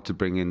 And then I want to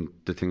bring in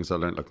the things I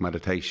learned, like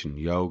meditation,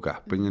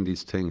 yoga, bring in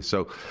these things.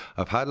 So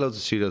I've had loads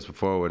of studios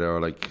before where there are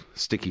like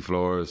sticky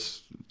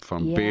floors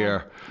from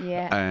beer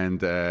and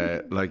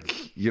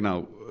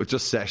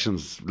just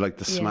sessions, like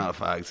the smell of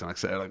fags, and I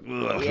say like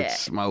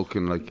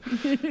smoking, like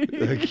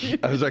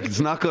I was like,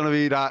 it's not going to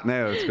be that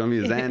now, it's going to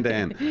be a zen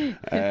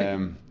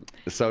den.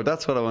 So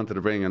that's what I wanted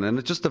to bring in, and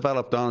it just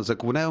developed on. It's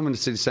like, well, now I'm in the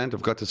city centre,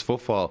 I've got this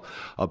footfall,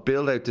 I'll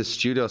build out this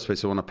studio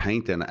space I want to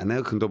paint in, and now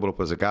it can double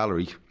up as a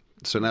gallery.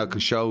 So now I can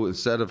show,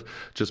 instead of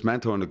just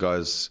mentoring the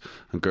guys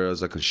and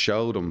girls, I can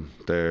show them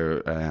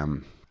their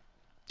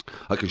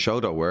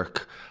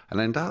work, and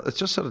then that it's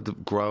just sort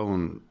of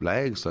growing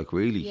legs, like,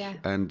 really.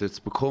 And it's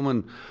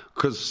becoming,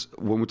 because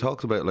when we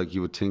talked about, like, you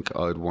would think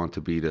I'd want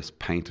to be this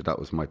painter, that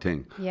was my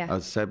thing. As I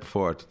said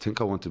before, I think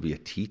I want to be a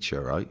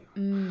teacher, right?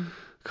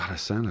 God, I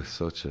sound like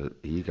such an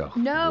ego.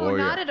 No, warrior,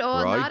 not at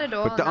all. right? Not at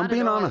all. But I'm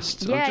being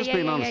honest. I'm just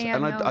being honest.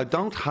 And no, I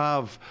don't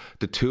have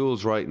the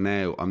tools right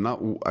now. I'm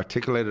not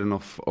articulated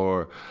enough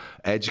or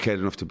educated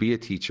enough to be a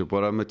teacher,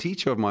 but I'm a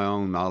teacher of my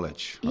own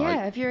knowledge.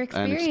 Yeah, of your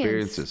experience. And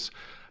experiences.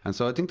 And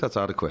so I think that's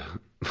adequate.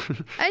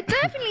 It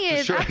definitely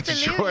is,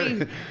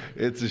 absolutely.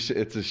 It's a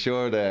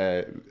short,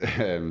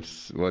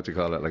 what do you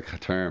call it, like a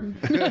term.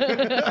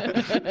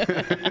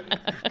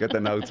 Get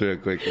the notes real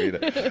quick, read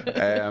it.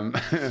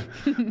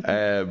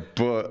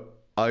 But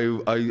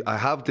I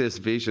have this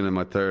vision in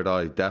my third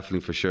eye, definitely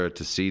for sure,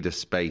 to see the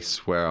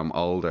space where I'm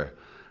older,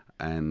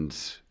 and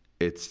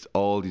it's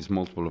all these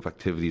multiple of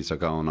activities are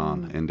going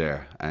on in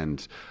there,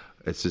 and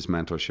it's this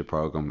mentorship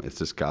program, it's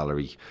this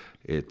gallery,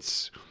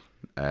 it's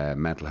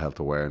mental health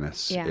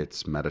awareness,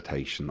 it's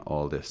meditation,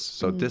 all this.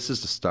 So this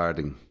is the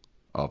starting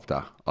of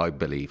that, I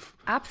believe.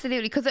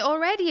 Absolutely, because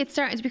it's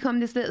starting to become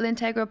this little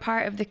integral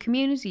part of the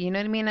community, you know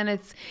what I mean? And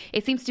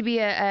it seems to be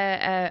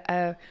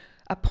a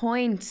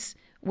point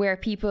where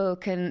people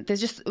can, there's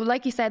just,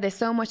 like you said, there's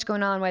so much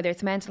going on, whether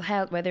it's mental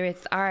health, whether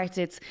it's art,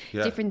 it's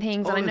different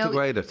things. All and I know,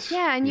 integrated.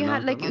 Yeah, and you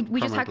had, like, we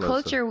just had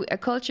a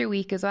culture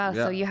week as well,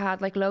 so you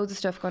had, like, loads of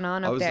stuff going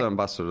on up there. I was the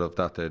ambassador of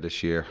that there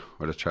this year,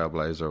 or the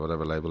Trailblazer, or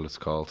whatever label it's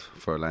called,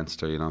 for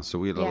Leinster, you know, so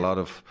we had a lot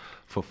of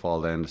footfall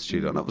there in the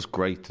studio, and that was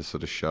great to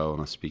sort of show,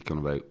 and I was speaking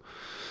about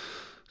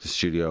the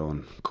studio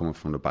and coming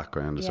from the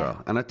background as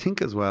well. And I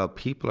think as well,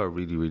 people are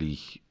really, really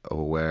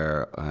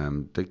aware.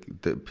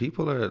 The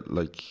people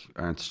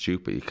aren't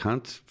stupid. You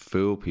can't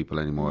fool people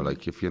anymore.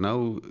 Like, if you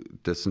know,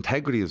 this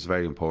integrity is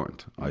very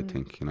important. I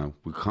think, you know,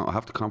 we can't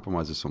have to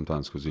compromise it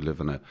sometimes because we live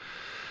in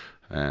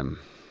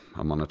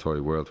a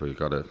monetary world where you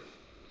got to,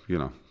 you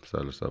know,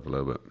 sell yourself a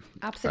little bit.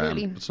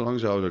 Absolutely. So long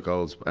as you have your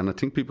goals, and I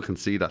think people can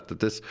see that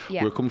this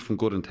we're coming from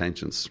good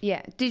intentions.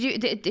 Yeah.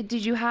 Did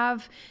you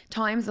have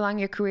times along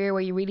your career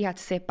where you really had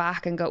to sit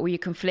back and go? Were you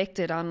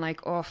conflicted on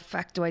like, oh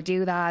fuck, do I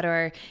do that,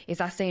 or is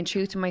that staying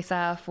true to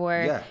myself?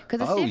 Or because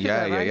it's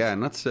difficult, right?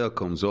 And that still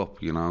comes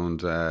up, you know, and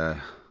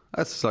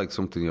that's like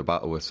something you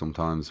battle with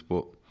sometimes,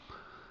 but.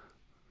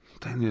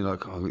 Then you're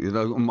like, oh, you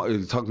know,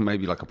 you're talking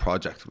maybe like a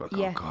project, like,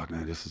 oh God,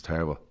 no, this is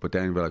terrible. But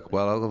then you'll be like,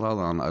 well, hold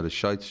on, I had a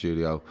shite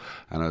studio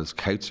and I was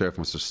couch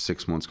surfing for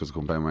 6 months because I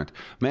couldn't pay my rent.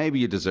 Maybe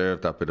you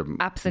deserve that bit of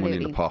money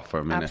in the pot for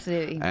a minute.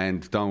 Absolutely.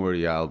 And don't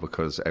worry, Al,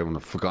 because everyone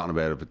have forgotten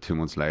about it but 2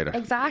 months later.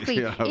 Exactly.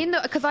 You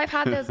know? Because I've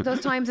had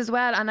those times as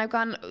well, and I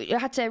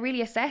had to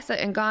really assess it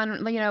and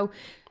gone, you know,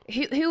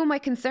 who am I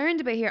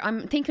concerned about here?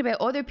 I'm thinking about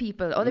other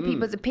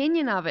people's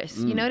opinion of it.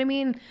 You know what I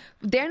mean?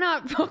 They're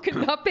not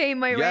paying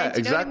my rent.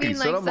 You know what I mean?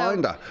 So don't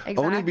mind that.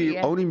 Exactly,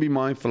 only be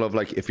mindful of,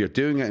 like, if you're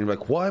doing it and you're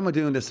like, why am I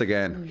doing this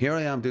again? Here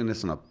I am doing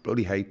this and I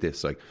bloody hate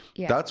this. Like,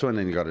 that's when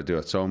then you got to do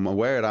it. So I'm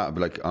aware of that. I'll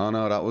be like, oh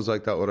no, that was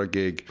like that other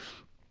gig.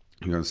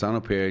 You're going to stand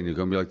up here and you're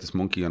going to be like this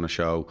monkey on a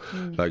show,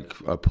 like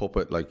a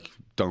puppet. Like,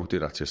 don't do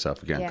that to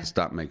yourself again, because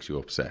that makes you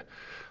upset.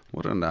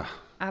 Other than that.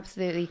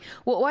 Absolutely.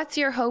 Well, what's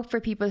your hope for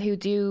people who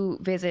do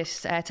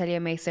visit Atelier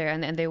MASER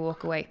and they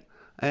walk away?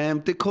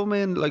 They come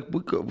in, like,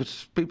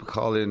 people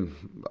call in,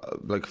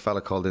 like a fella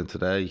called in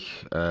today,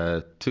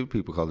 2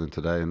 people called in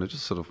today, and they're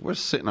just sort of, we're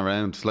sitting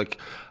around, like,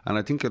 and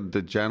I think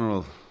the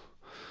general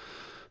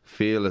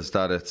feel is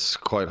that it's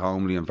quite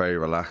homely and very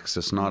relaxed.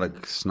 It's not a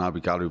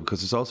snobby gallery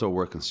because it's also a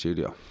working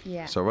studio.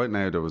 Yeah. So right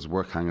now there was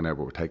work hanging out,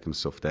 but we're taking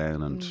stuff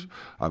down, and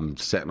I'm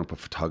setting up a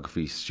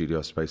photography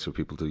studio space for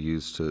people to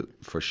use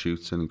for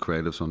shoots, and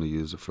creatives want to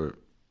use it for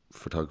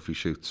photography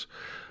shoots.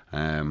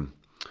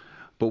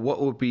 But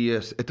what would be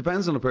it? It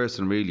depends on the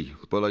person, really.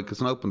 But like, it's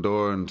an open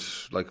door, and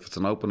like, if it's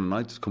an open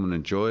night, just come and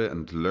enjoy it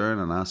and learn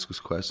and ask us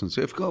questions.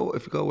 So if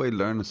you go away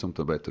learning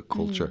something about the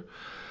culture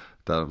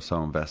that I'm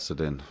so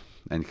invested in.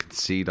 And you can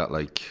see that,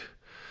 like,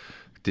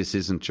 this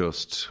isn't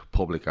just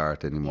public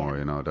art anymore,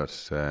 you know,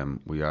 that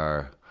we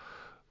are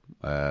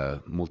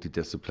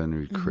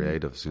multidisciplinary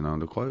creatives, you know,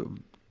 and they're quite,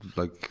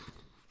 like,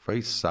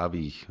 very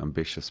savvy,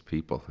 ambitious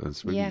people.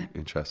 It's really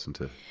interesting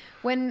to...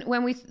 When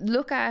we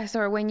look at,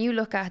 or when you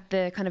look at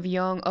the kind of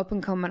young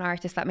up-and-coming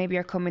artists that maybe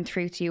are coming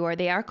through to you, or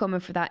they are coming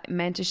for that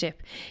mentorship,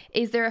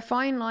 is there a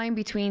fine line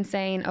between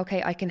saying,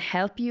 okay, I can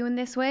help you in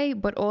this way,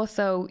 but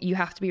also you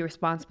have to be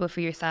responsible for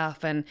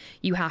yourself and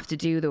you have to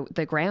do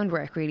the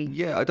groundwork, really?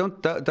 Yeah, I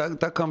don't...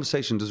 That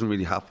conversation doesn't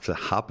really have to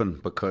happen,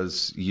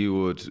 because you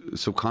would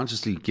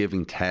subconsciously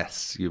giving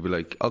tests. You'd be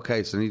like,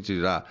 okay, so I need to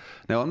do that.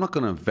 Now, I'm not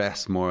going to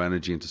invest more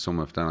energy into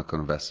someone if they're not going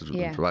to invest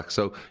it back.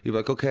 So you'd be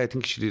like, okay, I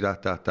think you should do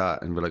that.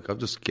 And we're like, I've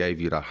just gave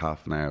you that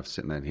half an hour of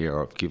sitting down here,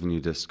 or I've given you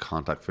this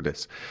contact for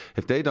this.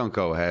 If they don't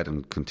go ahead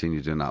and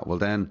continue doing that, well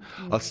then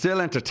I'll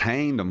still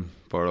entertain them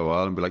for a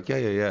while and be like,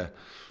 yeah.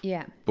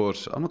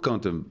 But I'm not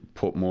going to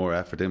put more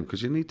effort in,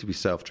 because you need to be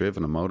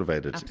self-driven and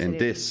motivated in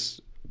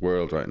this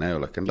world right now.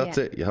 Like, and that's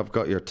it. You have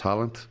got your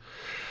talent,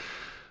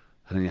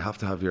 and then you have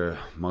to have your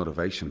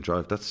motivation,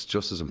 drive. That's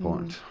just as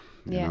important.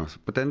 You know?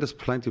 But then there's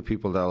plenty of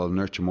people that will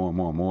nurture more and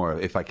more and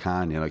more if I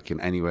can, you know, like in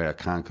any way I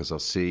can, because I'll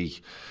see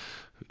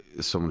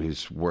someone who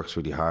works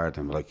really hard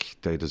and like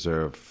they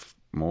deserve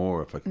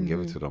more if I can give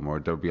it to them, or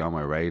they'll be on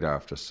my radar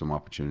if there's some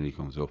opportunity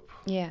comes up.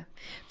 Yeah.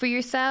 For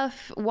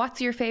yourself,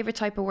 what's your favourite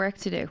type of work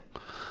to do?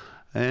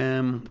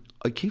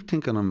 I keep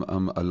thinking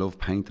I love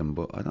painting,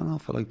 but I don't know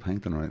if I like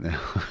painting right now.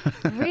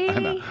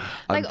 Really?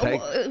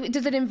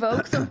 Does it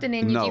invoke something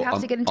in you? No, do you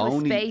have to get into a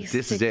space?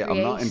 This is it.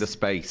 I'm not in the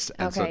space,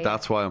 and so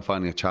that's why I'm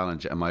finding a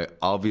challenge. And my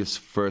obvious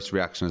first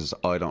reaction is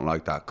I don't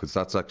like that, because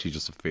that's actually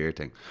just a fear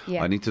thing.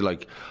 Yeah. I need to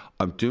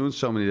I'm doing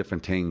so many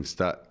different things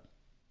that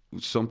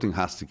something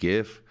has to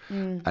give,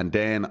 and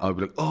then I'll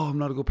be like, oh, I'm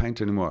not a good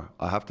painter anymore.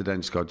 I have to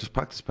then just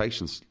practice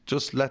patience.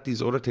 Just let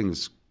these other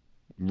things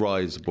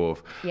rise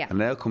above,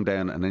 and they'll come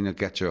down, and then you'll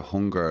get your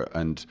hunger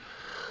and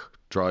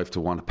drive to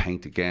want to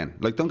paint again.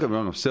 Like, don't get me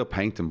wrong, I'm still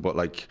painting, but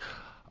like,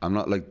 I'm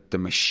not like the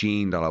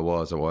machine that I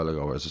was a while ago,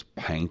 where I was just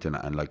painting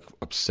and like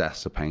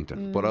obsessed with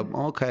painting. But I'm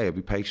okay, I'll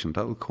be patient,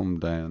 that will come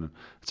down.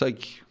 It's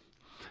like,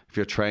 if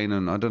you're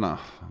training, I don't know,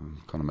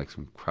 I'm going to make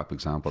some crap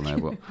example now,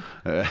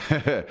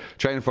 but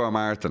training for a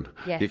marathon,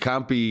 you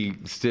can't be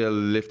still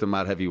lifting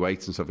mad heavy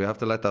weights and stuff. You have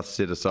to let that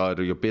sit aside,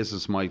 or your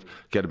business might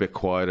get a bit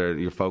quieter,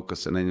 your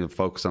focus, and then you'll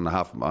focus on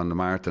the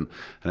marathon,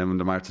 and then when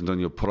the marathon's done,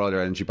 you'll put all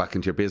your energy back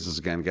into your business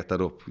again and get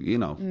that up, you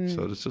know.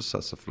 So it just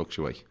has to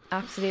fluctuate.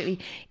 Absolutely.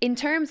 In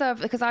terms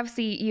of, because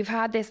obviously you've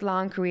had this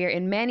long career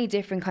in many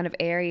different kind of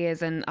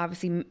areas, and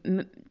obviously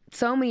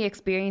so many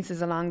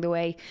experiences along the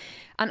way.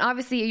 And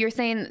obviously you're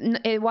saying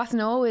it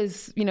wasn't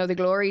always, you know, the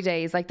glory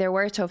days. Like there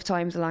were tough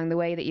times along the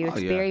way that you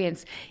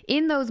experienced.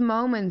 In those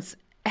moments,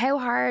 how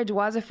hard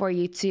was it for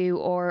you to,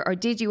 or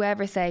did you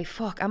ever say,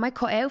 fuck, am I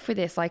cut out for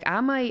this? Like,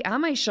 am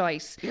I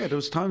shite? Yeah, there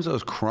was times I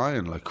was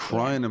crying.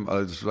 I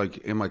was like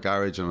in my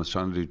garage and I was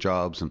trying to do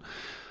jobs and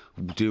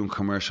doing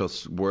commercial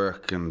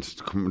work, and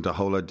the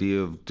whole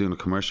idea of doing a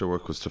commercial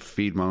work was to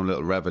feed my own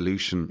little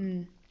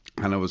revolution.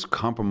 And I was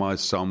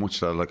compromised so much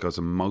that like I was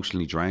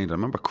emotionally drained. I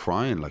remember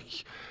crying,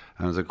 like,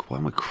 and I was like, what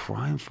am I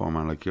crying for,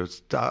 man? Like, you're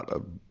that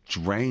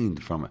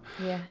drained from it.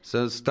 Yeah.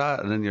 So it's that,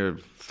 and then you're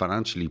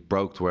financially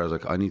broke to where I was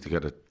like, I need to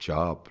get a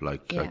job.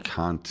 Like, I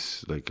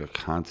can't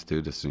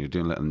do this. And you're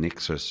doing little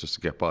nixers just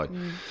to get by.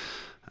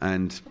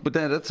 But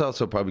then that's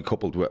also probably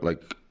coupled with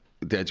like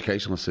the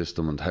educational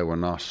system and how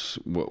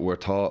we're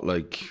taught,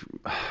 like,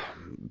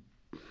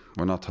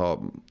 we're not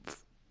taught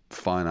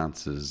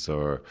finances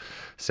or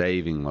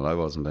saving. Well, I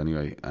wasn't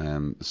anyway.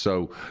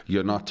 So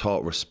you're not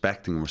taught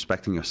respecting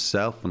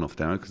yourself enough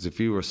then, because if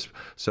you were,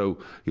 so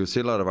you'll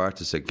see a lot of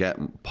artists that get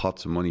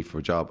pots of money for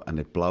a job and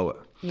they blow it.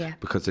 Yeah.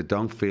 Because they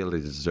don't feel they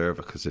deserve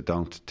it, because they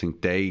don't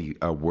think they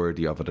are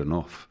worthy of it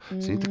enough. So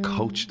you need to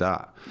coach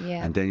that.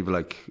 Yeah. And then you'll be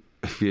like,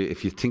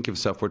 if you think of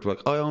self-worth,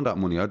 like, I own that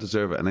money, I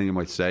deserve it, and then you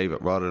might save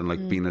it rather than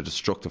like being a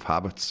destructive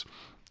habits.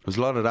 There's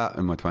a lot of that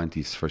in my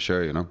 20s for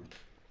sure, you know.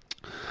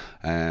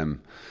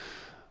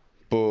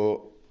 But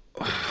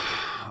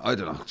I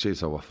don't know.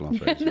 Jeez, I waffle on.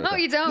 No,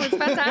 you don't. It's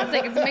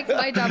fantastic. It makes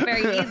my job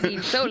very easy.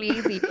 Totally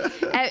easy.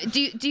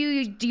 Do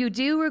you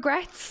do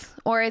regrets,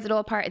 or is it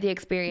all part of the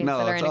experience?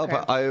 No, it's all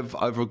part.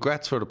 I've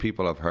regrets for the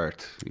people I've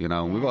hurt. You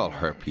know, and we've all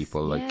hurt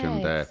people. Like,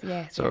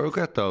 so I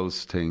regret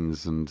those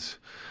things, and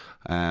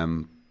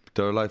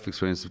their life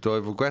experience. Do I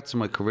have regrets in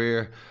my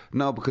career?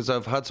 No, because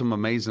I've had some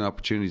amazing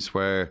opportunities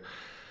where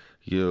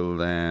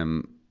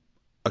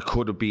I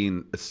could have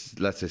been,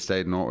 let's say,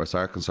 stayed in Northwest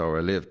Arkansas where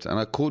I lived, and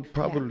I could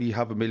probably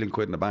have £1 million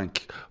in the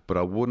bank, but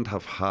I wouldn't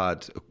have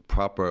had a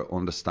proper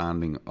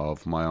understanding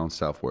of my own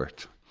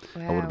self-worth.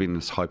 Wow. I would have been in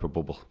this hyper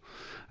bubble.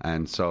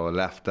 And so I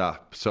left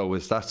that. So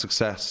is that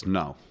success?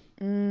 No.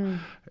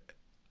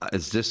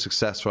 Is this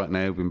success right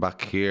now? I've been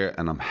back here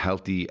and I'm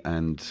healthy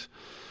and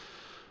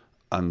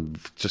I'm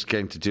just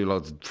getting to do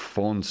loads of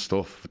fun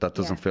stuff that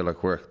doesn't feel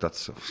like work.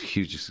 That's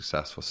hugely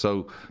successful.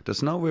 So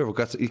there's no real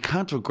regrets. You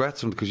can't regret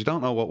something because you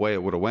don't know what way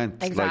it would have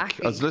went.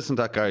 Exactly. Like, I was listening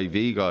to that Gary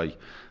Vee guy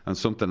and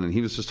something, and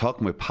he was just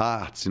talking with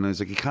paths. You know, he's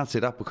like, you can't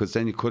say that because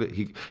then he could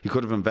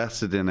have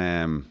invested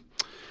in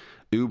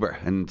Uber,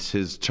 and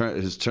his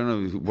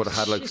turnover would have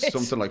had like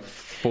something like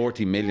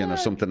 40 million or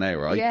something now,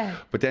 right? Yeah.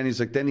 But then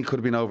he's like, then he could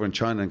have been over in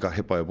China and got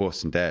hit by a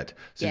bus and dead.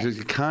 So he's like,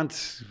 you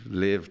can't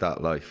live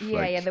that life. Yeah,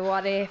 like, the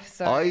what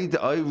ifs. I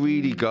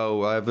really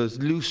go, I have a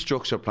loose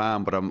structure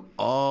plan, but I'm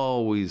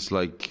always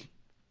like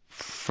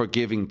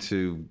forgiving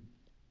to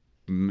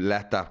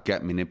let that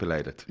get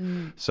manipulated.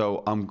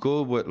 So I'm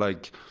good with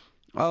like,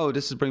 oh,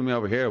 this is bringing me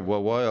over here.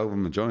 Well, why?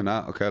 I'm enjoying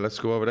that. Okay, let's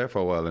go over there for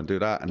a while and do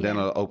that. And then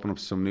I'll open up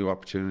some new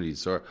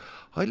opportunities. Or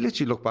I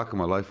literally look back in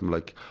my life and I'm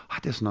like, I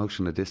had this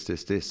notion of this.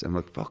 And I'm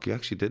like, fuck, you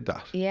actually did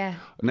that. Yeah.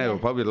 Now,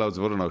 probably loads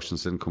of other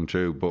notions didn't come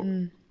true, but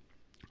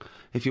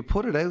if you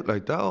put it out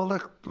like that, all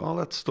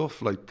that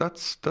stuff, like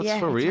that's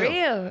for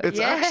real. It's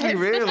actually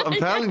real. I'm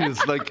telling you,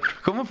 it's like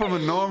coming from a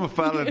normal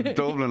fella in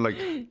Dublin, like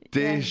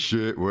this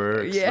shit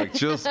works. Like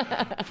just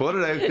put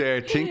it out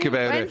there, think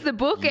about When's the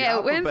book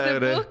out? When's the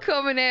book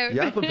coming out?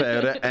 Yap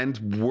about it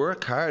and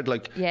work hard.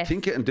 Like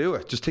think it and do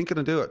it. Just think it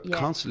and do it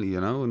constantly, you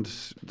know. And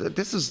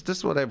this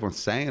is what everyone's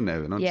saying now.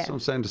 You know, so I'm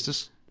saying, does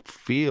this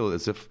feel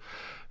as if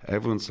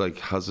everyone's like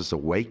has this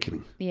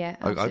awakening? Yeah,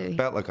 absolutely. I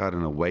felt like I had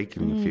an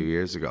awakening a few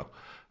years ago.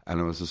 And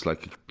it was just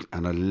like,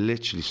 and I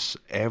literally,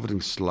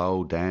 everything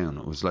slowed down.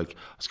 It was like,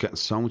 I was getting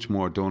so much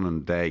more done in a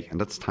day. And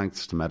that's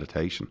thanks to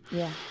meditation.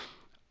 Yeah.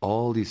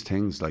 All these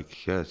things, like,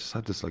 I just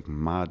had this like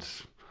mad,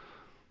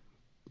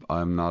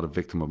 I'm not a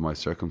victim of my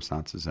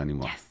circumstances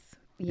anymore. Yes.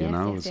 You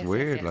know, it's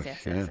weird.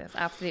 Yes,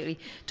 absolutely.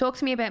 Talk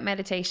to me about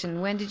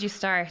meditation. When did you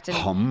start?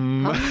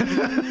 And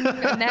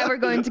now we're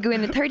going to go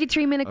in a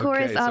 33-minute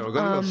chorus so we're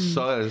going to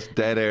go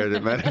dead air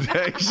the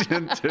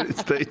meditation.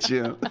 Stay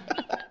tuned.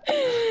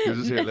 You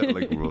just hear a little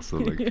like rustle,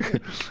 like.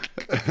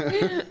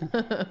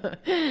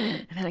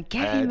 And then I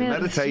get the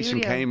meditation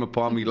came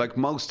upon me, like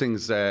most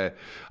things. I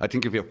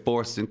think if you're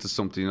forced into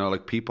something, you know,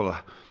 like people.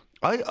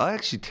 I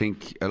actually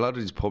think a lot of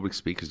these public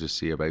speakers just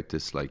see about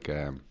this, like.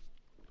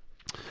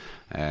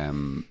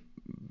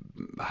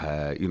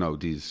 You know,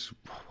 these,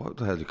 what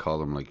the hell do you call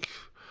them, like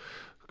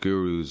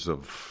gurus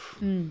of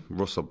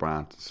Russell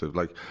Brand. So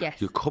like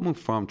you're coming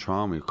from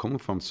trauma, you're coming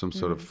from some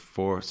sort of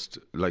forced,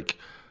 like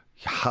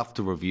you have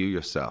to review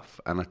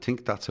yourself. And I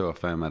think that's how I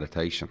found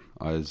meditation.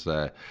 I was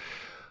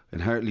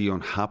inherently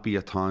unhappy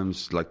at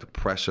times, like the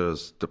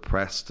pressures,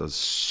 depressed, I was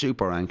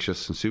super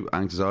anxious, and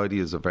anxiety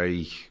is a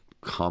very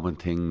common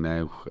thing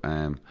now.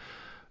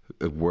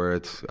 A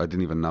word, I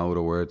didn't even know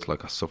the word,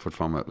 like I suffered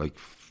from it like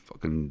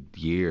fucking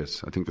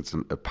years. I think it's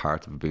a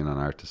part of being an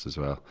artist as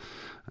well.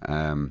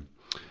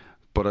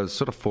 but I was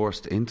sort of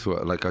forced into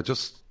it. Like I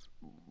just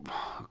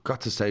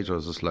got to the stage where I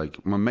was just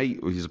like, my mate,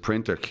 he's a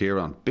printer,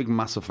 Kieran, big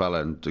massive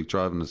fella, and like,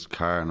 driving his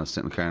car, and I was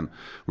sitting in the car in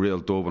real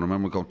dub, and I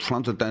remember going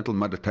transcendental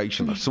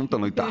meditation or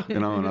something like that,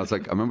 and I was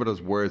like, I remember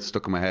those words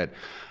stuck in my head,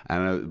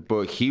 and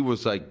but he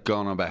was like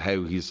going on about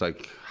how he's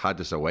like had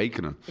this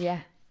awakening.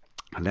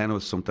 And then it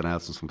was something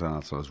else and something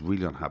else. And I was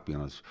really unhappy,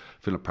 and I was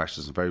feeling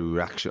precious and I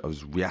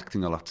was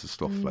reacting a lot to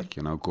stuff, like,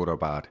 you know, good or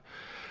bad.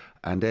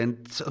 And then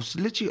so it was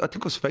literally, I think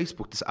it was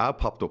Facebook, this ad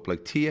popped up,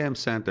 like TM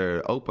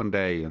Centre, open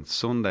day and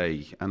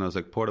Sunday. And I was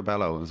like,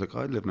 Portobello. And I was like,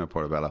 I live near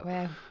Portobello.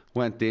 Wow.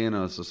 Went in,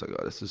 I was just like,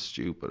 oh, this is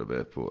stupid a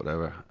bit, but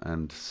whatever.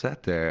 And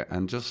sat there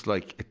and just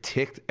like, it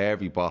ticked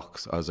every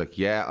box. I was like,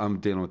 yeah,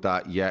 I'm dealing with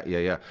that. Yeah.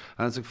 And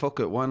I was like,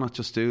 fuck it, why not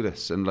just do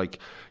this? And like,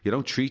 you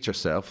don't treat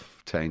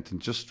yourself, Taint, and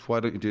just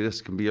why don't you do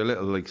this? It can be your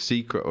little like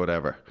secret or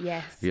whatever.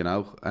 Yes. You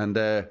know?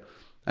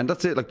 And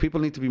that's it. Like, people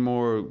need to be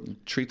more,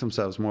 treat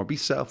themselves more, be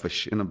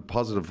selfish in a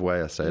positive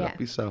way. I say that.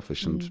 Be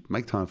selfish and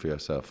make time for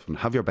yourself and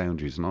have your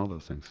boundaries and all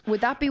those things.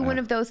 Would that be one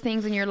of those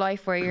things in your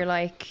life where you're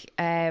like,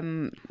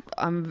 I'm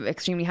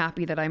extremely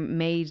happy that I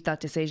made that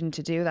decision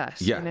to do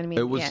that? Yeah, you know what I mean?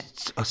 It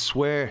was, I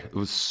swear, it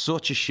was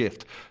such a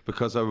shift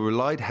because I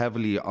relied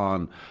heavily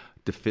on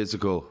the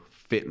physical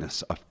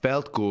fitness. I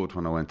felt good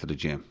when I went to the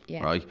gym,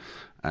 right?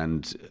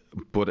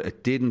 But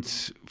it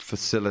didn't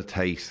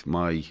facilitate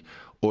my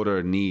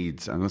other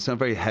needs. I'm going to sound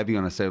very heavy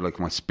when I say like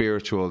my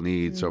spiritual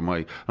needs or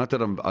my, not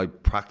that I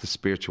practice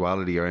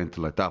spirituality or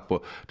anything like that,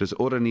 but there's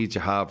other needs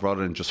you have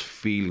rather than just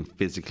feeling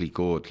physically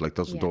good, like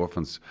those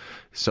endorphins.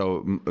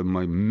 So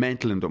my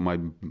mental and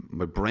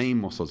my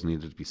brain muscles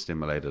needed to be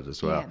stimulated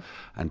as well.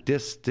 And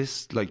this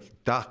like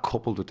that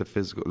coupled with the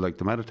physical, like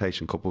the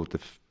meditation coupled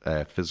with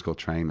the physical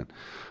training,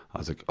 I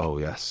was like, oh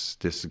yes,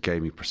 this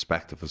gave me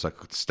perspective. As I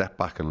could step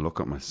back and look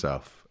at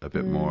myself a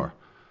bit more.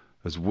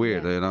 It's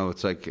weird, you know.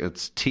 It's like,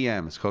 it's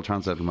TM. It's called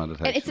transcendental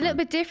meditation. It's a little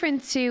bit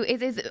different to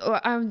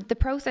the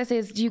process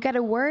is. Do you get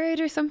a word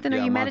or something, or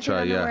you meditate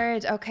on a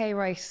word? Okay,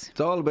 right.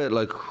 It's all a bit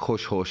like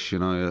hush hush, you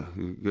know.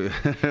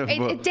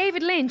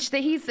 David Lynch.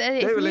 David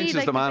Lynch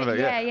is the man of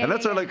it. Yeah. And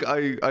that's why, like,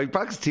 I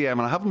practice TM,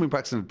 and I haven't been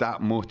practicing it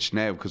that much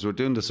now because we're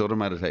doing this other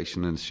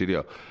meditation in the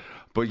studio.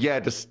 But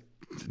yeah,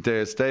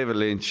 there's David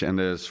Lynch and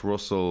there's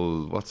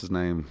Russell. What's his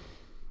name?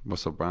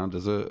 Russell Brand.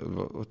 Is it?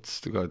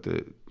 What's the guy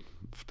that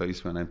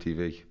used to be on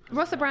MTV?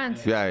 Russell Brand.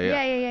 Yeah.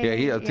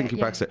 I think he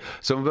practiced it.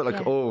 So I'm a bit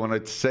like, when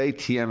I say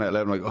TM out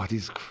loud, I'm like, oh,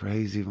 these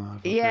crazy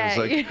motherfuckers.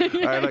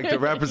 Like, are like the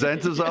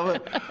representatives of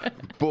it.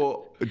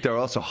 But they're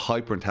also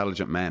hyper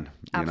intelligent men,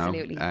 you know,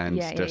 and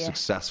they're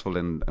successful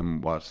in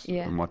what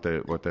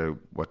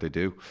they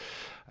do.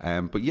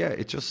 But yeah,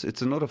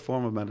 it's another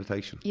form of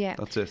meditation. Yeah,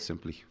 that's it,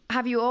 simply.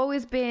 Have you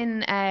always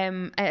been,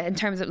 in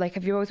terms of like,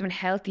 have you always been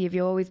healthy? Have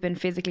you always been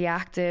physically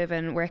active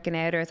and working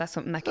out, or is that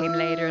something that came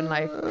later in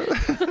life?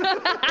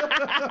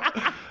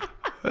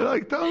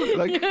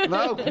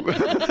 No.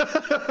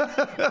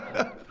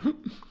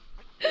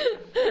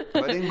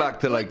 I think back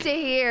to like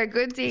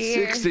good to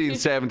hear. 16,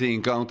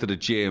 17, going to the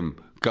gym,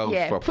 go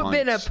for pints,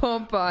 put a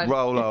pump on,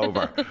 roll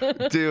over,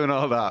 doing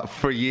all that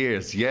for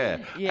years,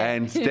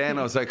 and then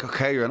I was like,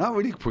 okay, you're not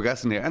really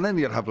progressing here. And then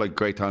you'd have like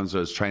great times where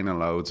I was training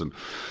loads,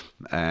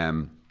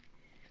 and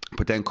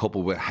but then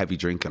coupled with heavy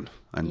drinking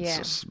and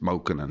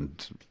smoking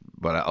and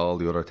all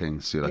the other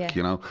things, you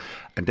know,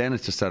 and then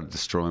it just started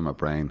destroying my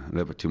brain a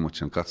little bit too much,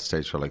 and it got to the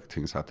stage where like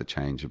things had to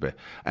change a bit,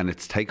 and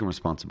it's taking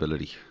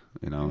responsibility,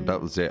 you know. That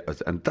was it,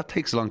 and that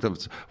takes a long time.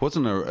 It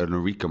wasn't an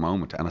eureka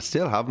moment, and I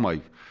still have my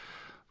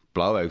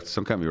blowouts,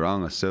 don't get me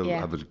wrong, I still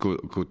have a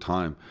good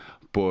time,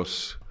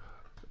 but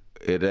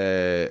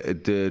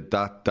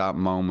that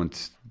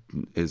moment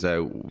is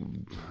out.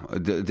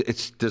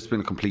 There's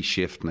been a complete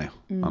shift now.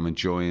 I'm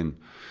enjoying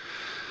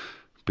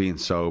being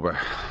sober.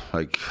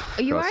 Like,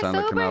 are you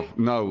sober?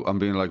 No, I'm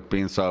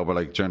being sober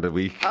like during the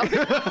week. I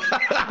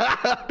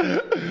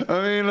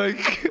mean,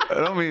 like, I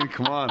don't mean,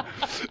 come on.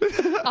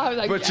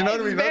 Like, but you know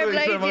what I mean? Not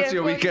really so much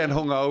your weekend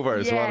hungover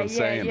is what I'm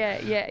saying.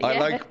 Yeah. I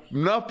like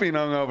not being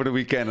hungover the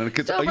weekend, and I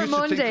used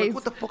to think, like,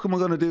 what the fuck am I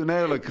going to do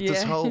now? Like,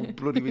 this whole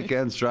bloody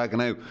weekend's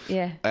dragging out.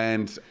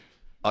 And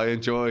I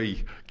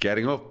enjoy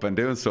getting up and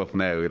doing stuff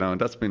now, you know,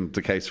 and that's been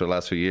the case for the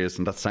last few years,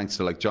 and that's thanks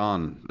to like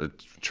John, a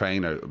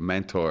trainer,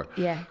 mentor,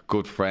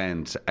 good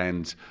friend,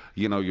 and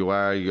you know,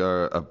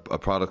 you're a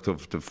product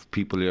of the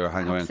people you're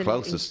hanging around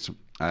closest,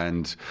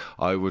 and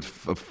I would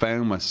have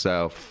found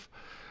myself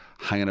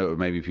hanging out with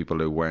maybe people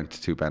who weren't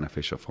too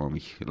beneficial for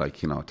me,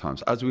 like, you know, at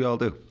times, as we all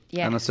do,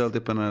 and I still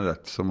dip in and out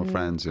at some of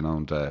friends, you know,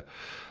 and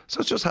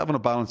so it's just having a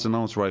balance and know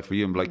what's right for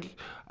you, and like,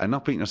 and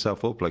not beating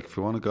yourself up. Like, if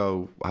you want to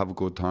go have a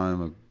good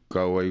time,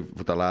 go away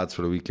with the lads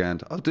for the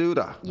weekend, I'll do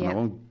that. And I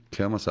won't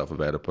kill myself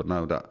about it, but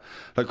now that,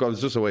 like, I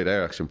was just away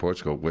there actually in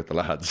Portugal with the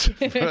lads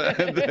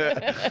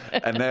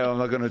and now I'm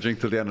not going to drink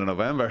till the end of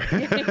November.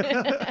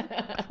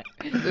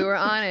 We were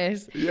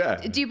honest. Yeah.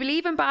 Do you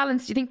believe in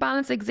balance? Do you think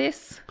balance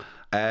exists?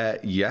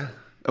 Yeah,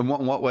 In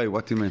what way?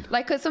 What do you mean?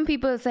 Like, because some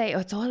people say, oh,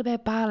 it's all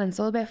about balance,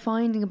 all about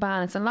finding a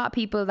balance. And a lot of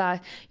people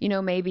that, you know,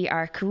 maybe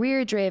are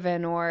career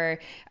driven or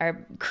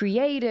are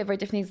creative or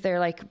different things, they're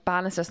like,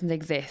 balance doesn't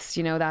exist.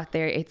 You know, that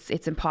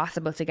it's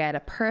impossible to get a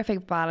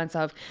perfect balance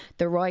of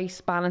the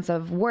right balance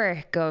of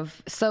work,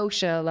 of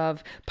social,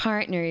 of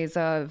partners,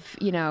 of,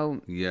 you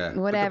know,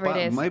 whatever it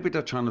is. Maybe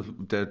they're trying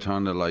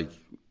to like,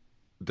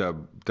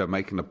 they're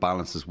making the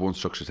balance as one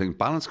structured thing.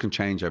 Balance can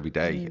change every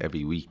day,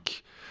 every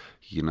week.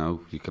 You know,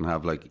 you can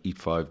have like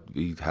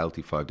eat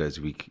healthy 5 days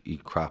a week,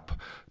 eat crap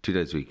 2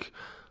 days a week.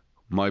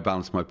 My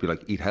balance might be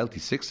like eat healthy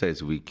 6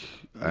 days a week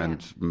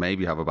and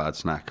maybe have a bad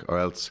snack, or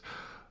else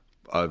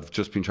I've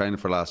just been training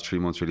for the last 3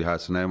 months really hard.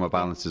 So now my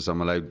balance is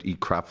I'm allowed to eat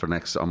crap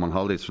I'm on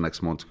holidays for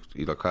next month,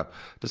 eat like crap.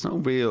 There's no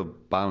real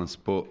balance,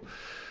 but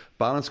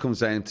balance comes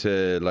down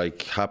to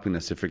like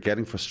happiness. If you're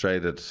getting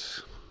frustrated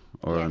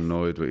or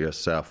annoyed with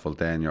yourself, well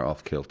then you're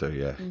off kilter,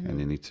 and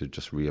you need to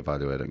just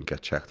reevaluate it and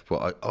get checked. But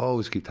I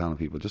always keep telling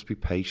people, just be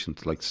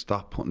patient, like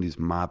stop putting these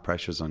mad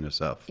pressures on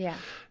yourself.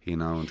 You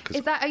know,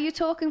 are you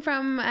talking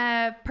from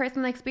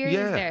personal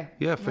experience there?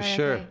 Yeah, for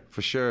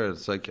sure.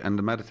 It's like, and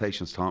the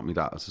meditation's taught me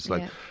that. It's just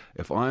like,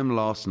 if I'm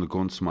lost in the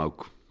gun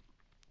smoke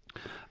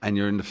and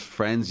you're in the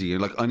frenzy, you're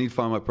like, I need to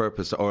find my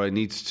purpose, or I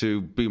need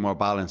to be more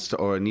balanced,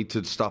 or I need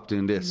to stop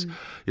doing this.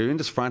 You're in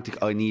this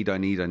frantic, I need,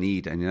 and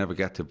you never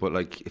get to. But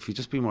like, if you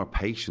just be more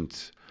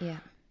patient,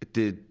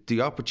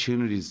 the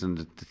opportunities and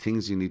the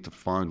things you need to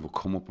find will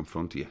come up in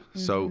front of you.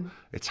 So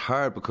it's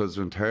hard because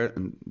we're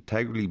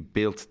integrally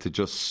built to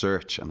just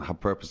search and have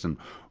purpose and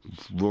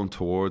run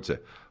towards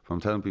it. But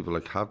I'm telling people,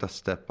 like, have that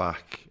step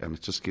back, and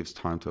it just gives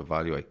time to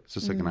evaluate. It's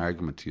just like an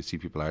argument. You see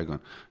people arguing,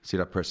 see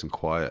that person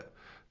quiet.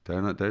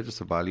 They're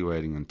just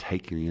evaluating and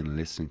taking in and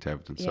listening to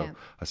everything. So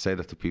I say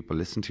that to people,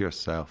 listen to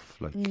yourself,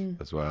 like,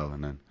 as well.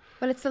 And then,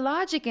 well, it's the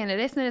logic in it,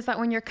 isn't it? It's that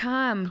when you're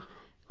calm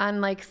and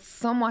like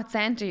somewhat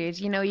centered,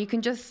 you know, you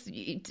can just,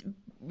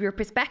 your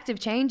perspective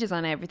changes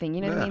on everything,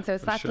 you know what I mean? So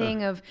it's that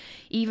thing of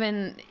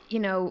even, you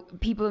know,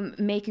 people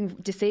making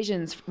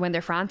decisions when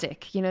they're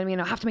frantic, you know what I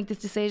mean? I have to make this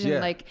decision,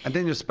 like, and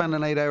then you're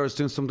spending 8 hours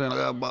doing something like,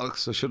 oh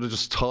bollocks, I should have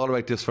just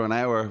tolerated this for an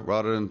hour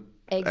rather than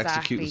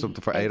executing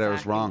something for 8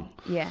 hours wrong.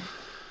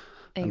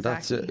 Exactly. And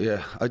that's it.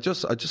 Yeah, I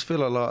just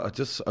feel a lot.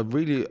 I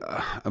really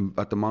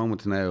at the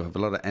moment now have a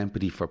lot of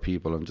empathy for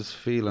people. I'm just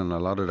feeling a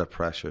lot of the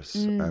pressures,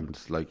 and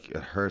like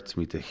it hurts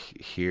me to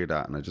hear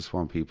that. And I just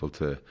want people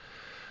to,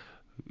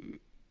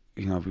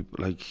 you know,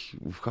 like,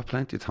 we've got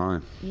plenty of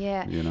time.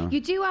 Yeah, you know,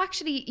 you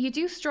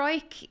do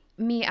strike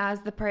me as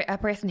a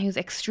person who's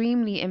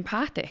extremely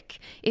empathic.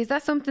 Is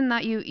that something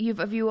that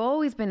have you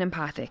always been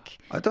empathic?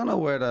 I don't know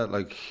where that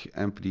like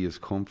empathy has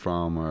come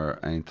from or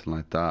anything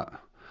like that.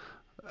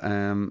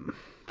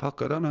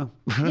 Fuck, I don't know.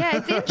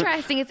 Yeah, it's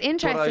interesting.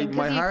 But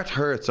my heart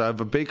hurts. I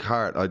have a big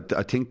heart.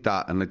 I think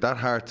that, and like that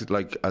heart,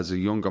 like as a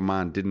younger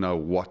man, didn't know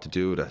what to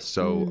do with it.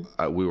 So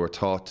we were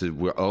taught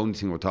the only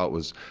thing we were taught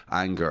was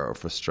anger or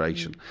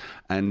frustration.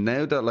 And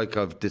now that like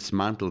I've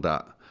dismantled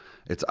that,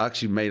 it's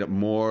actually made it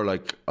more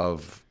like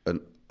of an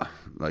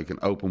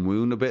open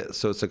wound a bit.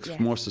 So it's like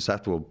more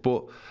susceptible,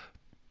 but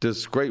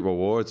there's great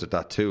rewards at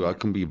that too. I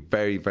can be a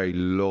very, very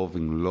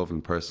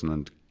loving person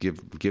and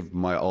give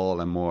my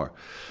all and more.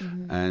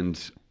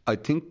 And I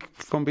think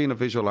from being a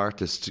visual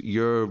artist,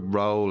 your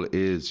role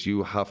is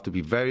you have to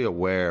be very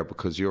aware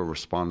because you're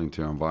responding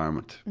to your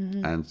environment.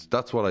 And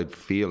that's what I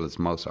feel as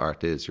most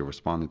art is. You're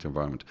responding to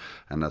environment,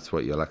 and that's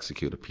what you'll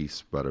execute a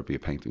piece, whether it be a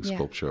painting,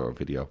 sculpture or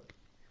video.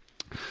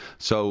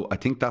 So I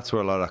think that's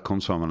where a lot of that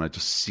comes from, and I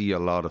just see a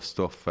lot of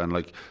stuff, and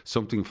like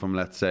something from,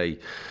 let's say,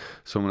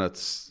 someone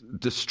that's,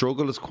 the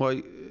struggle is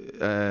quite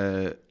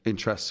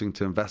interesting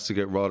to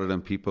investigate rather than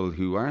people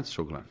who aren't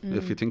struggling.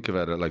 If you think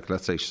about it, like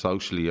let's say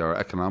socially or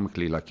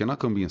economically, like you're not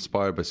going to be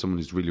inspired by someone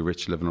who's really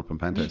rich living up in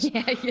penthouse.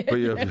 But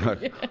you're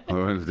like, I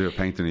want to do a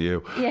painting of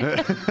you.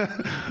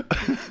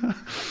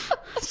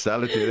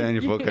 Sell it to you then,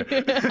 you fucker.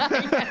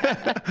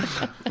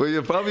 But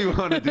you probably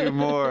want to do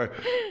more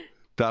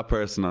that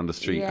person on the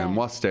street and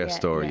what's their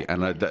story.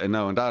 And I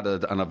know, and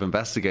I've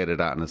investigated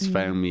that, and it's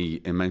found me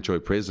in Mountjoy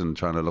Prison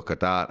trying to look at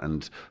that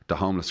and the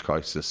homeless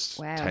crisis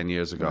 10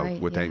 years ago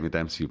with Amy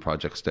Dempsey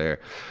projects there.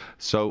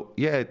 So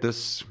I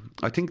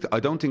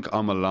don't think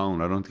I'm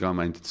alone. I don't think I'm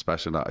anything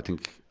special. I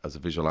think as a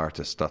visual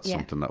artist, that's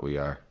something that we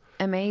are.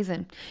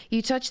 Amazing.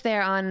 You touched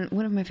there on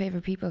one of my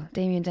favourite people,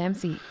 Damien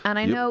Dempsey. And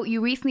I know you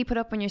recently put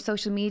up on your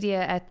social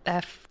media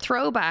a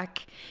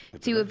throwback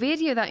to a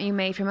video that you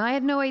made from him. I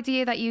had no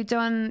idea that you'd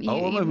done...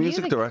 I'm a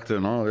music director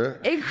and all,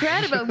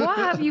 Incredible. What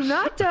have you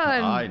not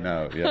done? I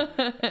know,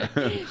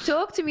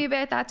 Talk to me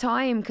about that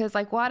time, because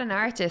like, what an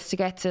artist to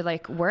get to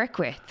like work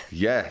with.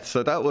 Yeah,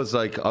 so that was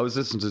like, I was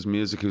listening to his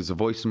music. He was a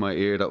voice in my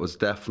ear that was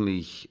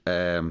definitely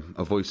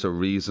a voice of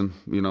reason.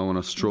 You know, when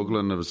I was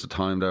struggling, there was a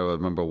time there, I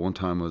remember one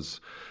time I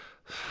was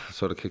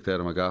sort of kicked out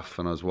of my gaff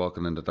and I was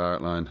walking in the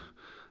dark line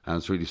and I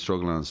was really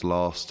struggling and I was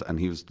lost, and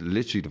he was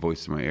literally the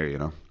voice in my ear, you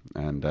know,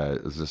 and I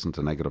was listening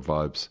to Negative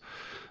Vibes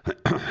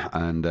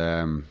and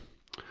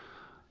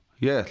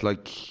Yeah,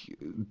 like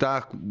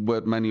that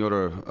with many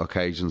other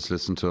occasions,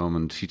 listen to him,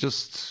 and it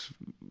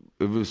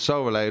was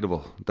so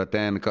relatable that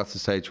then it got to the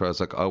stage where I was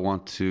like,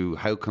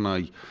 how can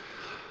I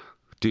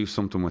do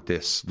something with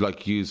this,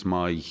 like use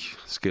my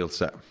skill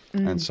set?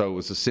 And so it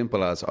was as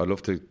simple as I'd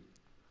love to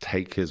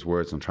take his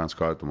words and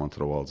transcribe them onto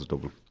the walls of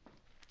Dublin.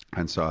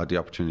 And so I had the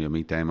opportunity to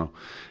meet Damo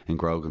in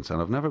Grogan's,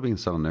 and I've never been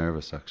so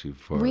nervous actually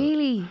before.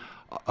 Really?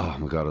 Oh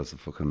my God, it was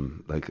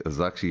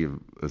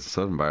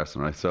so embarrassing,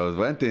 right? So I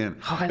went in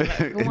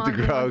into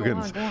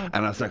Grogan's, and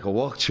I was like, I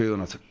walked through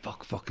and I was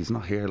like, fuck, he's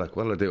not here. Like,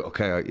 what'll I do?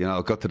 Okay,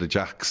 I'll go to the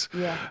Jacks.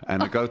 Yeah.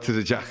 And I go to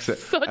the Jacks.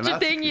 Such a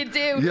thing you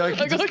do. Yeah,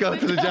 I just go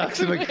to the Jacks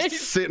and like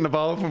sit in the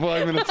bowl for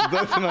 5 minutes and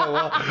I don't know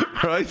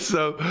what, right?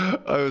 So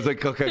I was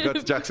like, okay, I got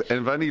to Jacks.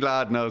 And if any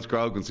lad knows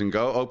Grogan's, and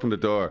go open the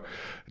door,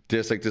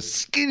 there's like this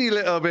skinny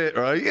little bit,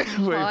 right,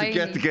 where you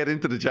get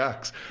into the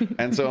Jacks.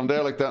 And so I'm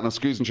there like that, and I'm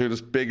squeezing through,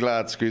 this big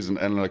lad squeezing,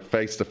 and like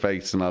face to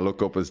face, and I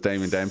look up as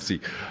Damien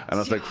Dempsey, and I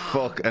was like,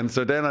 fuck. And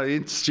so then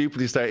I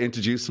stupidly started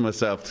introducing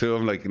myself to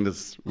him, like in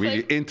this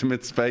really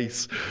intimate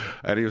space,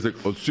 and he was like,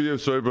 I'll see you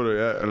outside, brother,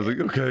 yeah. And I was like,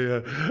 okay, yeah.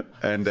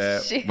 And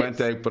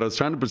went out, but I was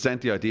trying to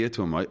present the idea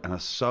to him, right, and I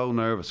was so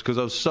nervous because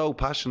I was so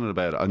passionate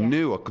about it. I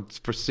knew I could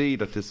foresee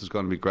that this was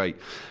going to be great,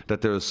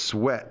 that there was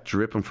sweat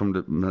dripping from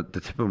the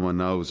tip of my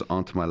nose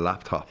onto my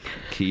laptop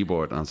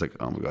keyboard, and I was like,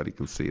 oh my God, you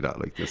can see that,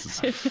 like this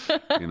is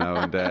and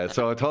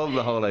so I told him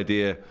the whole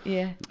idea,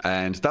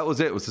 and that was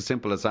it was as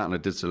simple as that. And I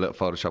did a little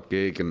Photoshop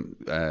gig and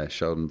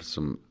showed him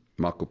some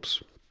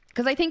mock-ups,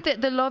 because I think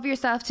that the Love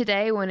Yourself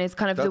Today one is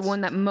kind of the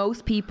one that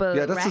most people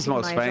that's his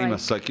most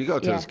famous, right? Like you go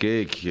to this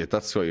gig,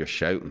 that's what you're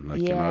shouting,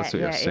 like that's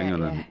what you're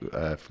singing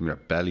from your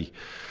belly.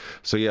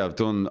 So yeah, I've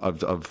done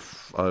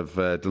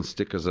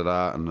stickers of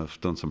that, and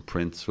I've done some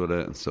prints with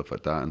it and stuff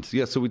like that. And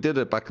so we did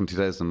it back in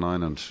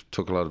 2009 and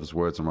took a lot of his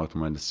words and wrote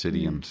them around the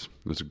city, and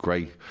it was a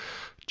great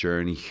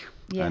journey.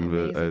 And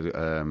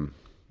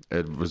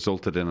it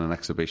resulted in an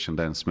exhibition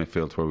down in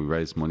Smithfield where we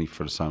raised money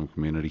for the Simon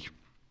community.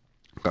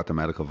 Got the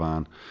medical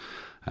van,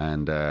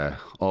 and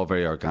all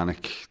very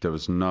organic. There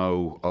was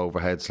no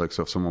overheads. Like,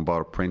 so if someone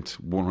bought a print,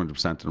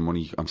 100% of the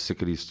money, I'm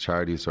sick of these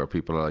charities where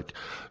people are like,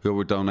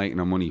 we're donating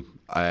our money,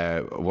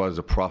 what is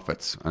the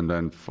profits? And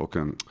then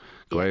fucking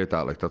go away with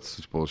that. Like, that's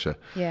just bullshit.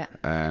 Yeah.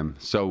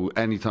 So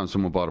anytime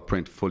someone bought a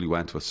print, fully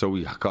went to us. So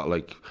we got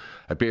like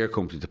a beer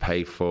company to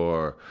pay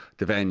for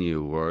the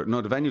venue,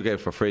 the venue gave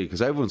it for free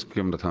because everyone's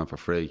giving the time for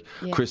free.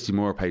 Christy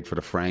Moore paid for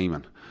the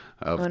framing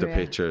of the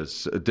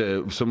pictures.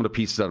 Some of the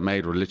pieces that I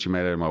made were literally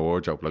made out of my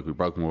wardrobe. Like, we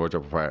broke my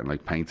wardrobe apart and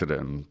like painted it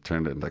and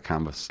turned it into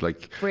canvas.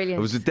 Like, brilliant.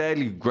 It was a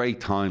deadly great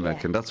time,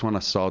 like, and that's when I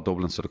saw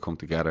Dublin sort of come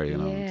together. You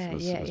know, it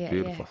was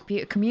beautiful.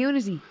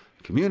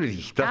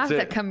 Community. That's it.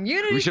 A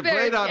community. We should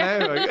play that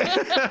now.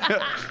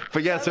 Right?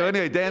 But yeah, so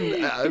anyway, then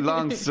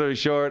long story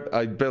short,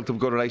 I built up a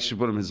good relationship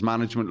with him. His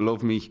management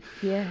loved me.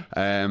 Yeah.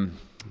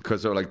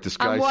 Because they're like, this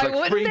guy's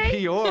like free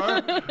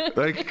PR.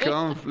 Like,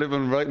 come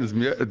flipping writing his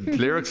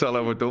lyrics all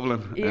over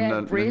Dublin. Yeah,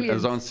 and brilliant. It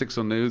was on 6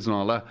 on News and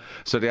all that.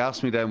 So they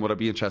asked me then, would I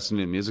be interested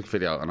in a music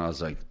video? And I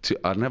was like,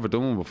 I'd never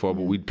done one before,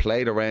 but we'd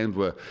played around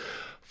with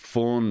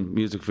fun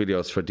music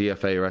videos for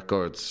DFA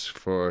Records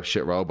for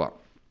Shit Robot.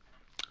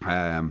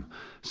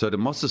 So they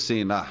must have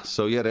seen that.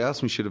 So yeah, they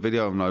asked me to shoot a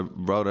video, and I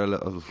wrote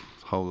a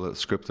whole little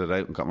script out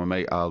and got my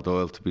mate Al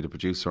Doyle to be the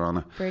producer on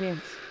it. Brilliant.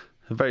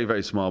 A very,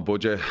 very small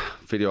budget.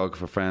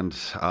 Videographer friend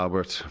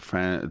Albert,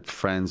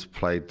 friends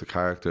played the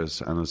characters,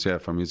 and it was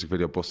for a music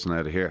video busting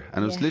out of here.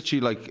 And it was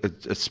literally like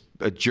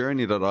a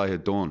journey that I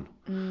had done.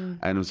 And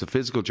it was a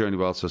physical journey,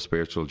 but also a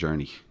spiritual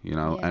journey, you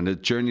know, and a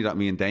journey that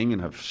me and Damien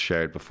have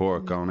shared before,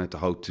 going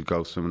out to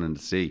go swimming in the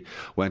sea.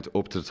 Went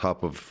up to the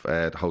top of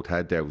the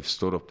hotel there. We've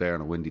stood up there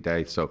on a windy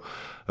day. So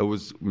it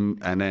was,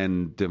 and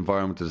then the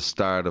environment at the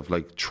start of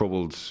like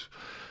troubled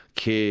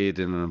kid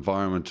in an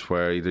environment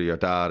where either your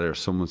dad or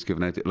someone's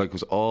giving out, like, it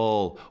was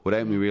all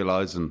without me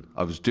realising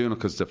I was doing it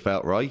because it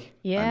felt right.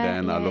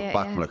 And then I look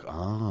back and I'm like,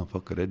 oh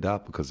fuck, I did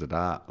that because of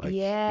that. Like,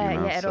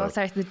 it all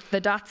starts, the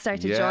dots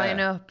start to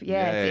join up. It's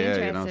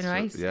interesting,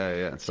 right?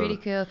 It's really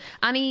cool.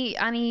 Any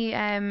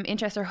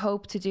interest or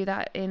hope to do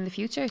that in the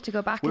future, to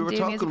go back and do music videos?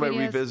 We were talking about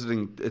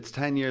revisiting. It's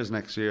 10 years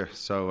next year,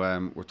 so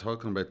we're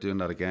talking about doing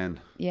that again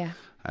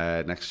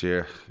next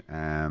year.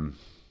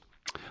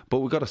 But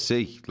we got to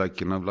see,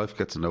 like, you know, life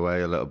gets in the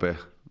way a little bit.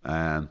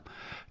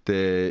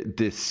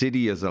 The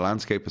city as a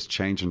landscape is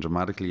changing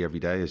dramatically every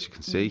day, as you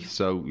can see.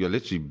 So you're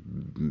literally,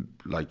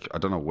 like, I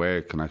don't know where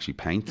it can actually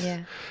paint.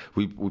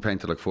 We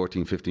painted like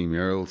 14, 15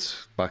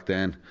 murals back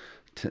then,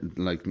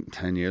 like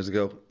 10 years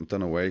ago. I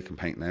don't know where you can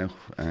paint now.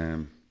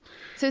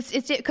 So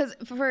it's because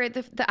for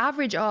the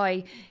average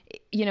eye,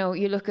 you know,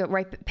 you look at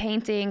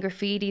painting,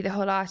 graffiti, the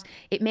whole lot,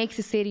 it makes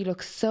the city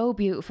look so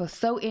beautiful,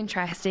 so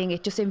interesting.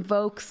 It just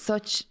invokes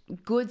such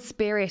good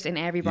spirit in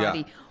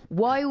everybody.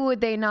 Why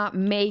would they not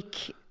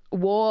make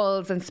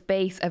walls and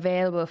space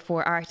available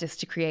for artists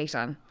to create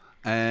on?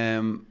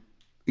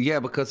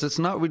 Because it's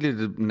not really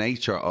the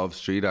nature of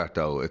street art,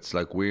 though. It's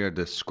like, we're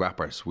the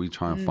scrappers. We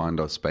try and find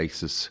those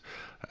spaces.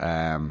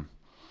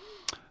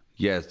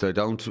 Yes, they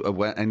don't.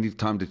 Any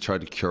time they try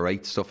to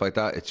curate stuff like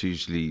that, it's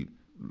usually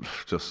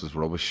just as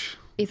rubbish.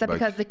 Is that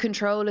because the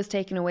control is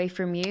taken away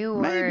from you?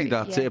 Or, maybe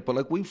that's it. But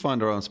like we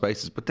find our own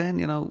spaces. But then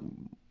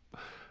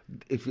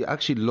if you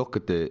actually look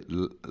at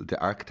the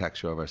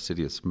architecture of our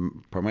city, it's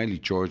primarily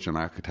Georgian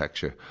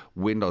architecture.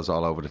 Windows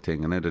all over the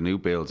thing, and then the new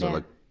builds are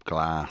like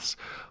glass.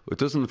 It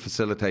doesn't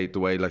facilitate the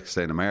way, like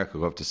say in America,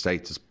 go up to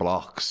States, it's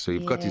blocks. So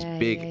you've got these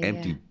big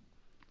empty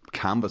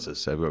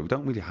canvases everywhere. We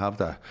don't really have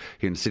that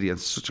here in the city, and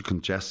it's such a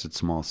congested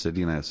small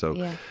city now.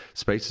 So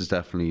space is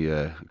definitely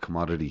a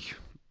commodity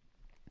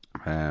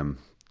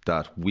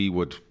that we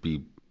would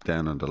be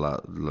down on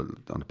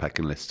the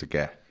pecking list to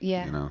get.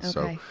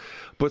 So,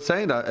 but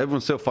saying that,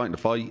 everyone's still fighting the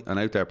fight and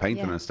out there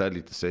painting, and it's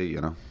deadly to see.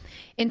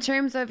 In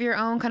terms of your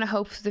own kind of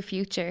hopes for the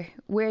future,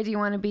 where do you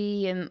want to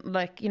be? And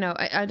like,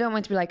 I don't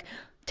want to be like,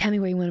 tell me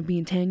where you want to be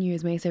in 10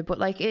 years, Maser, but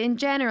like in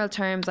general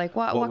terms, like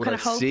what kind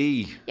of hopes?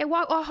 See? Yeah,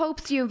 what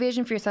hopes do you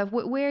envision for yourself?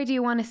 Where do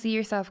you want to see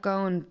yourself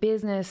going?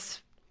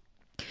 Business,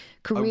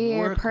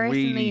 career,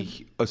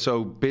 personally?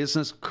 So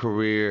business,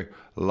 career,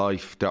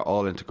 life, they're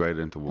all integrated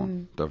into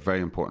one. They're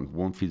very important.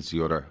 One feeds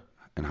the other.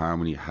 In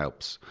harmony, it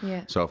helps.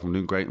 Yeah. So if I'm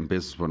doing great in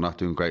business, but not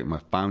doing great in my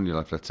family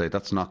life, let's say,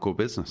 that's not good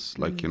business.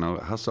 Like, it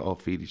has to all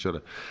feed each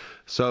other.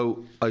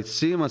 So I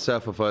see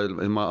myself,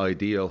 in my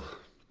ideal,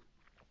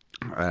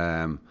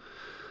 in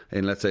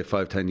let's say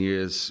 5-10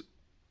 years,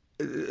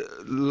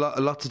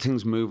 lots of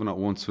things moving at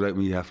once without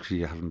me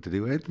actually having to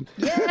do anything.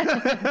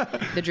 Yeah.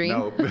 The dream.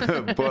 No,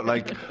 but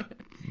like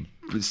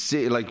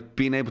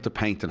being able to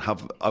paint and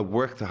have a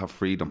work to have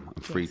freedom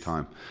and free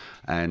time.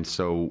 And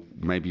so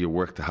maybe you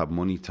work to have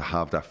money to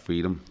have that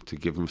freedom to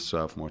give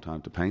yourself more time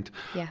to paint.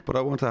 Yeah. But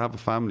I want to have a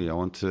family. I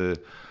want to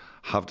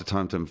have the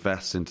time to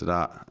invest into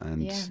that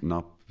and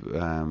not.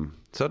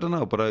 So I don't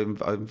know, but I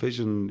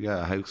envision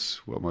a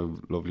house with my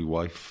lovely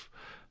wife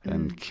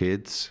and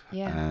kids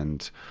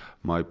and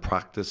my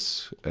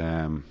practice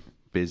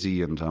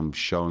busy, and I'm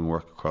showing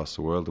work across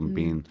the world and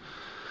being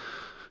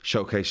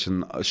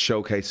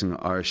showcasing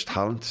Irish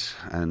talent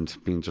and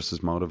being just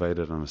as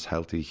motivated and as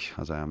healthy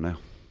as I am now.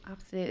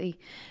 Absolutely.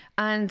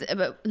 And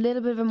a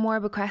little bit of a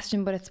morbid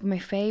question, but it's my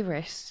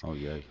favourite. Oh,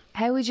 yay.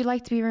 How would you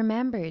like to be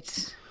remembered?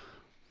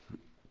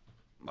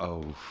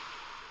 Oh,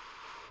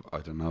 I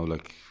don't know.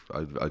 Like,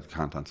 I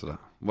can't answer that.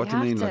 What do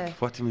you mean?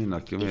 What do you mean?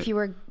 Like, if you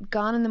were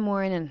gone in the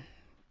morning,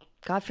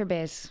 God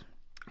forbid,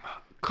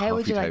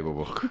 coffee table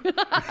book.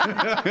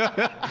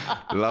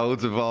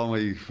 Loads of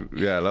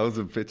loads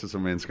of pictures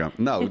from Instagram.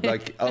 No,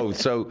 like,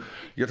 so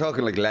you're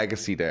talking like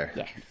legacy there.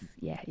 Yes.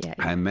 Yeah.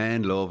 And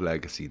men love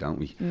legacy, don't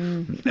we?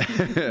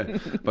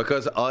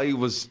 Because I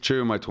was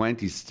through my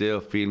 20s still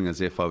feeling as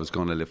if I was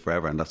going to live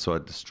forever, and that's so a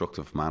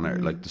destructive manner,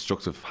 like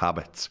destructive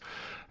habits.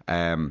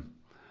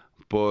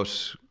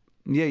 But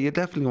yeah, you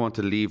definitely want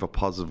to leave a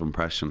positive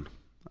impression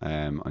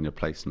on your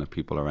place and the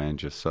people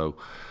around you. So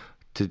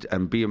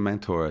and be a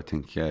mentor, I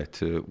think,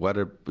 to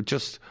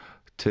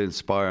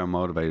inspire and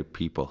motivate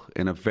people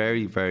in a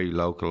very, very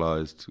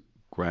localized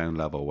ground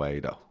level way,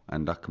 though.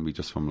 And that can be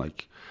just from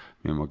like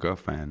me and my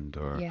girlfriend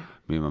or me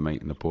and my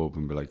mate in the pub,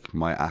 and be like,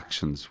 my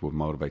actions would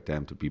motivate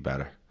them to be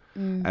better.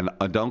 And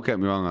don't get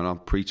me wrong, I'm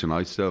not preaching.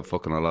 I still have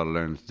fucking a lot of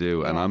learning to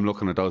do, and I'm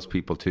looking at those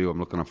people too. I'm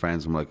looking at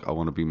friends. I'm like, I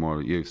want to be more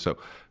like you. So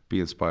be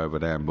inspired by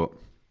them. But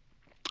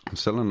I'm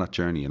still on that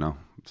journey,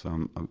 So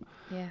I'm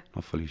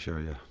not fully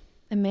sure yet.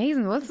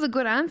 Amazing. Well, this is a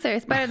good answer.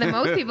 It's better than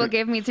most people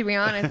give me, to be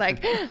honest.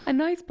 Like, a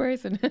nice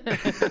person. But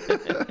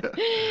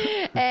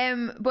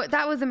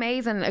that was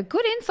amazing. A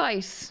good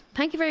insight.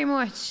 Thank you very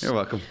much. You're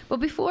welcome. But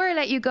before I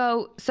let you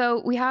go,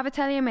 so we have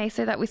Atelier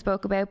MASER that we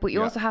spoke about, but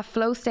you also have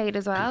FlowState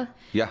as well.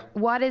 Yeah.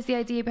 What is the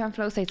idea behind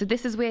FlowState? So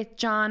this is with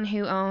John,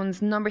 who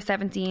owns Number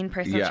 17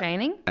 Personal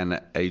Training. And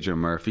Adrian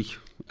Murphy,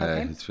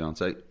 his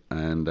fiance.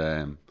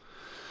 And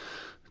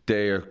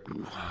they're,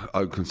 I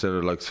would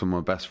consider like some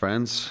of my best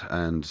friends,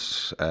 and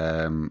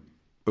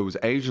it was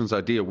Adrian's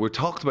idea. We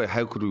talked about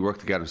how could we work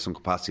together in some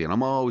capacity, and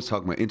I'm always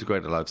talking about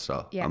integrated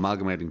lifestyle,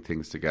 amalgamating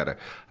things together.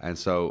 And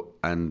so,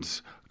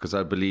 because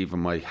I believe in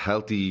my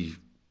healthy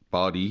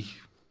body,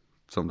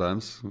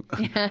 sometimes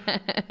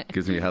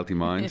gives me a healthy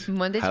mind.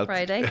 Monday to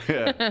Friday.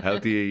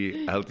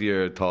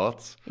 Healthier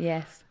thoughts.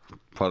 Yes.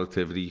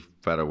 Productivity,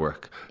 better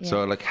work.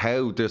 So like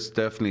how there's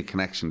definitely a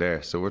connection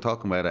there. So we're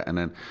talking about it, and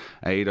then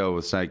Ada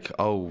was like,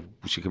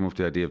 she came up with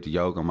the idea of the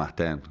yoga mat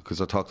then,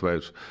 because I talked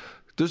about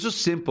there's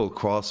just simple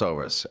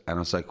crossovers, and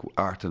it's like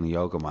art and a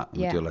yoga mat,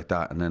 and we do it like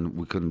that, and then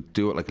we can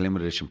do it like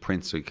limited edition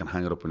print, so you can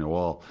hang it up on your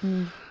wall.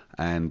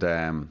 And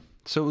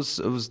so it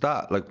was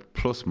that, like,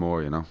 plus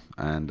more,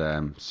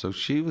 and so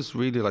she was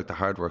really like the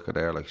hard worker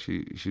there. Like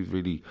she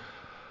really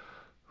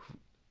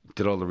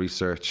did all the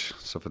research,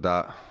 stuff like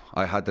that.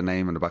 I had the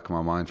name in the back of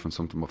my mind from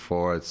something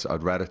before.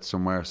 I'd read it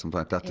somewhere, something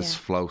like that. This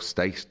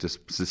FlowState, this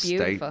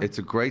state. It's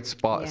a great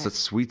spot. It's a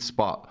sweet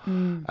spot,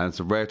 and it's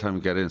a rare time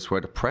to get in. It's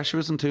where the pressure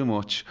isn't too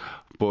much,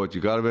 but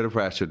you got a bit of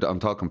pressure. I'm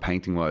talking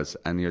painting wise,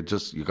 and you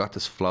got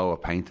this flow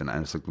of painting,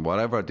 and it's like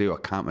whatever I do, I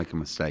can't make a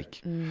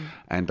mistake.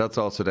 And that's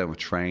also then with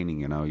training.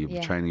 You've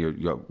been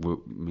training.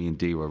 Me and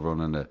Dee were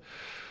running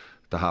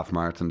the half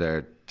marathon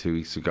there 2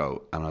 weeks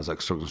ago, and I was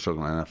like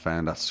struggling, and I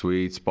found that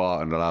sweet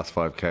spot in the last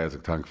 5K. I was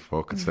like, thank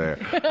fuck it's there.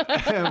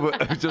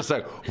 But it was just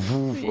like,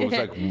 woof, it was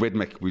like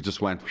rhythmic. We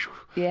just went.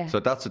 Yeah. So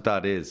that's what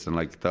that is, and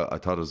like I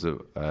thought it was a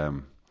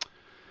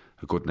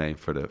good name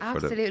for the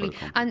absolutely.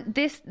 For the and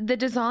the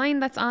design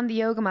that's on the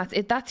yoga mats,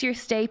 that's your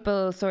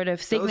staple sort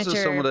of signature. Those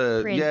are some of the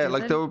print,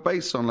 like they were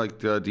based on like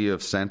the idea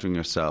of centering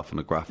yourself and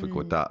a graphic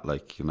with that,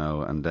 like, you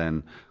know, and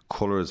then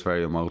colour is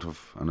very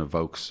emotive and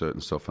evokes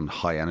certain stuff, and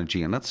high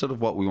energy, and that's sort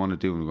of what we want to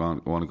do when we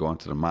want to go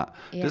onto the mat.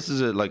 This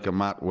is like a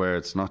mat where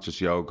it's not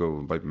just yoga,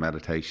 but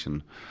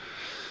meditation,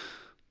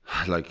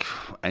 like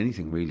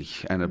anything really,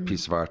 and a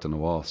piece of art on the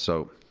wall.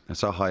 So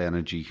it's a high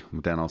energy,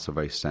 but then also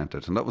very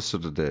centered, and that was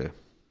sort of the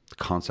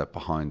concept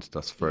behind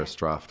that first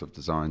draft of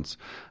designs.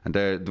 And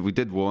there we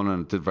did one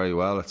and it did very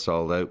well. It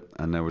sold out,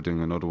 and now we're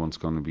doing another one's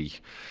going to be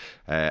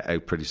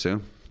out pretty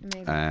soon.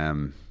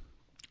 Amazing.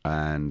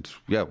 And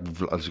yeah,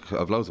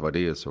 I've loads of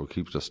ideas, so we'll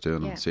keep just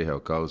doing them and see how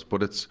it goes.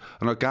 But it's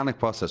an organic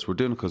process. We're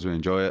doing it because we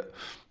enjoy it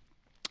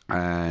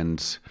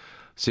and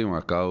seeing where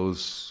it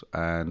goes,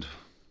 and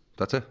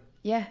that's it.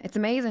 Yeah, it's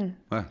amazing.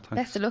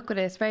 Best of luck with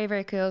it. It's very,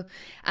 very cool.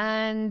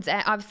 And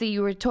obviously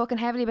you were talking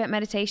heavily about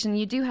meditation.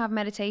 You do have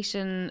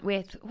meditation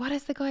with, what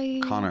is the guy?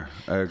 Connor,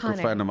 a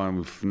good friend of mine.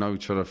 We've known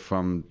each other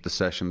from the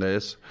session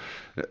days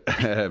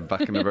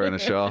back in the Berna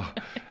Shaw.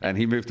 And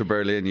he moved to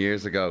Berlin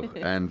years ago,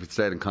 and we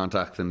stayed in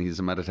contact, and he's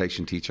a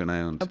meditation teacher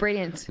now. And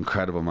brilliant.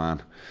 Incredible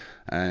man.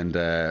 And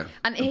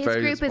his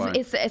group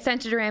is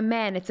centered around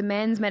men. It's a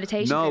men's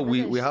meditation group.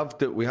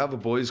 No, we have a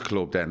boys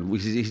club. Then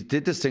he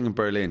did this thing in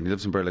Berlin. He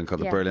lives in Berlin called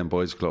the Berlin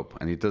Boys Club,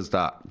 and he does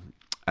that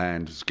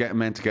and just getting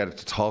men together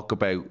to talk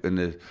about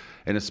in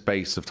a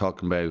space of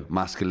talking about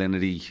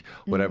masculinity,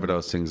 whatever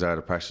those things are,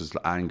 the pressures,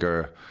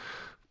 anger,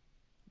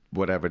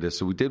 whatever it is.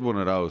 So we did one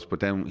of those, but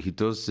then he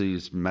does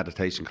these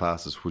meditation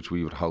classes which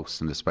we would host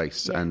in the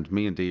space, and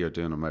me and Dee are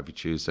doing them every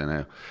Tuesday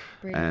now.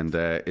 Brilliant.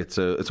 And it's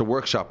a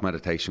workshop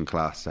meditation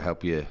class to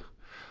help you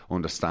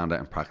understand it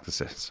and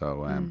practice it.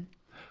 So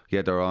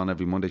they're on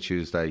every Monday,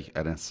 Tuesday,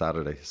 and then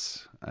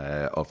Saturdays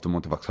of the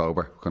month of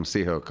October. We're going to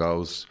see how it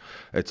goes.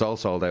 It's all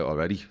sold out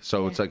already,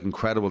 so it's like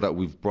incredible that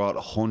we've brought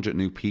 100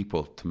 new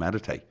people to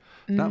meditate.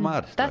 Not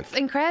mad. That's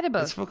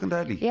incredible. It's fucking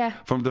deadly. Yeah.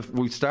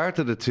 We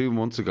started it 2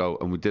 months ago,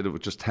 and we did it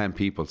with just 10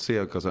 people. See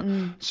how it goes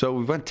on. So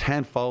we went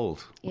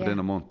tenfold within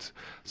a month.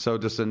 So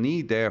there's a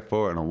need there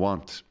for it and a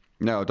want.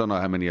 Now, I don't know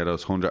how many of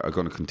those 100 are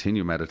going to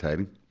continue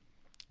meditating,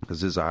 because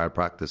this is a hard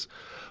practice.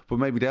 But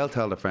maybe they'll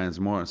tell their friends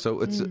more.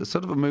 So it's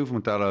sort of a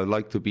movement that I'd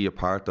like to be a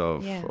part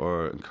of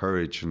or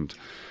encourage. And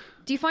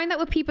do you find that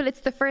with people,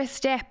 it's the first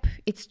step?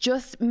 It's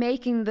just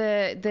making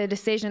the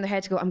decision in their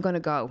head to go, I'm going to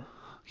go.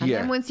 And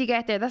then once you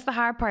get there, that's the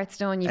hard part's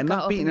done. And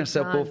not beating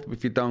yourself up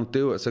if you don't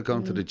do it. It's like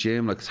going to the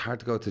gym. Like, it's hard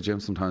to go to the gym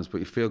sometimes, but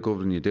you feel good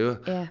when you do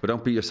it. Yeah. But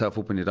don't beat yourself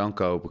up when you don't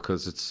go,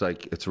 because it's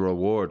like, it's a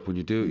reward. When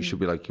you do it, you should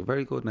be like, you're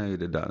very good now you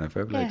did that. And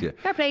fair play to you.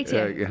 Fair play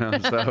to you. You know,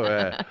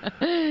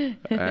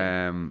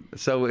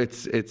 so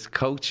it's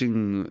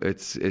coaching.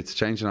 It's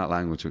changing that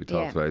language we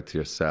talked about to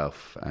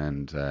yourself,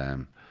 and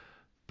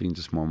being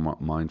just more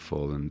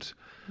mindful, and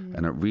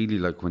it really,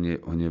 like, when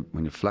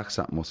you flex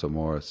that muscle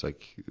more, it's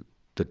like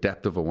the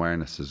depth of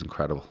awareness is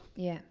incredible.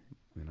 Yeah.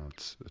 You know,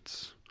 it's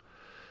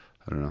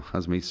I don't know.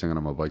 That's me singing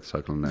on my bike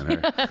cycling down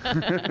here.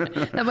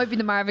 That might be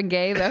the Marvin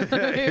Gaye though.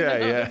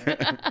 yeah.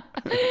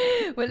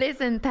 Well,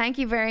 listen, thank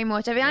you very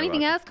much. Have you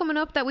anything else coming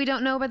up that we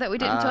don't know about that we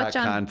didn't touch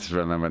on? I can't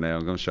remember now.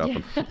 I'm going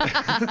shopping.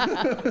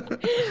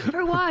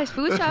 For what?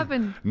 Food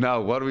shopping?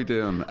 No, what are we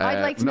doing?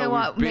 I'd like to know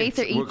what MASER eats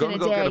in a day. We're going to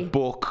go get a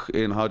book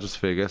in Hodges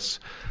Figgis,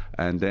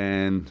 and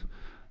then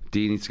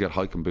Dee needs to get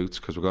hiking boots,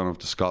 because we're going up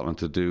to Scotland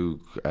to do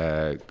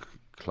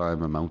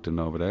climb a mountain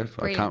over there.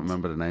 Brilliant. I can't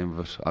remember the name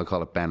of it. I'll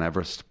call it Ben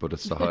Everest, but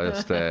it's the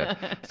highest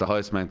it's the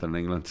highest mountain in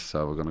England,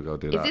 so we're going to go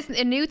do that. Is this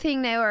a new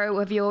thing now, or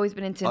have you always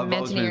been into mountaineering? I've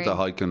always been into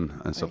hiking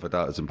and stuff like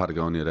that. I was in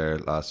Patagonia there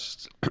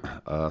last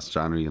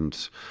January, and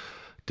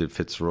did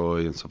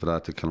Fitzroy and stuff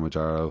like that, did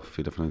Kilimanjaro, a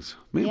few different things.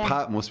 Me and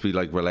Pat must be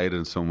like related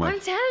in some way. I'm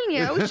telling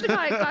you, we should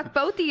have got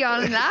both of you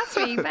on last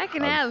week.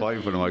 Fucking hell. I'm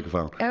fighting for the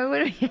microphone.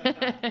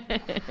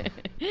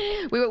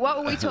 What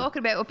were we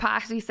talking about with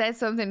Pat? He said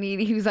something,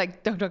 he was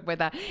like, don't talk about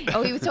that.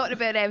 Oh, he was talking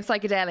about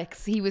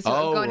psychedelics. He was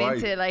going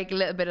into like a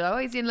little bit of,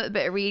 he's doing a little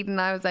bit of reading.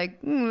 I was like,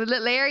 a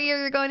little area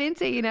you're going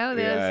into, you know,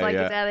 the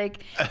psychedelic.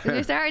 So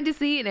you're starting to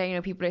see it now, you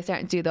know, people are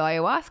starting to do the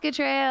ayahuasca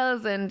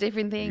trails and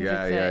different things.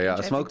 Yeah.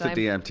 I smoked the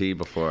DMT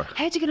before.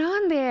 How'd you get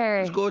on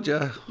there? It's good,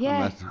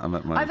 yeah.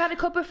 I've had a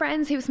couple of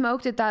friends who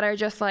smoked it that are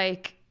just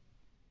like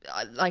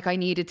I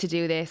needed to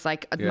do this.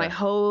 Like my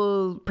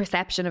whole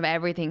perception of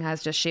everything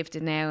has just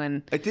shifted now.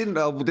 And we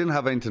didn't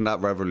have anything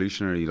that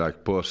revolutionary,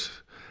 like, but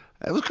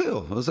it was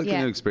cool. It was like a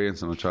new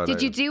experience, and I tried it.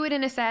 Did you do it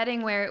in a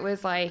setting where it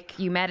was like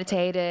you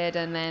meditated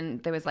and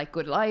then there was like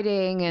good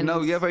lighting? And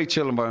no, very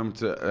chill environment.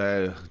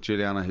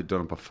 Juliana, who'd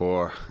done it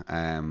before,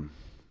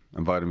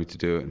 invited me to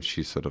do it, and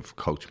she sort of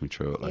coached me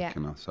through it,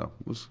 you know. So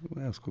it was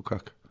good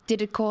crack.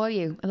 Did it call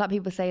you? A lot of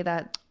people say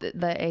that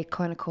it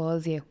kind of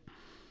calls you.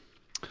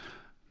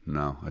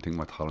 No, I think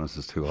my tolerance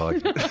is too high.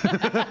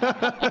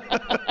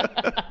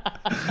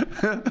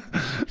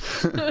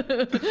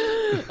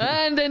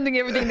 And ending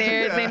everything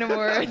there. Say no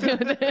more.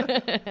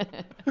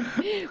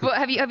 But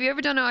have you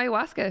ever done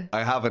ayahuasca?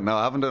 I haven't. No,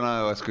 I haven't done an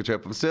ayahuasca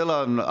trip. I'm still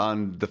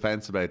on the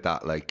fence about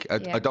that. Like, I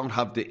don't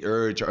have the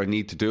urge or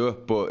need to do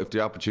it, but if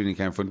the opportunity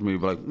came in front of me,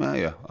 I'd be like,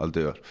 yeah, I'll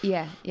do it.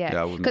 Yeah.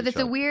 Because it's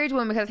a weird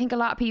one, because I think a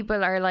lot of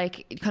people are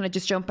like kind of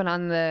just jumping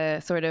on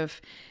the sort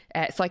of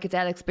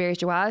psychedelic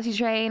spirituality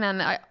train,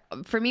 and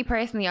for me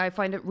personally, I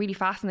find it really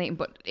fascinating,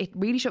 but it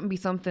really shouldn't be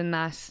something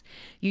that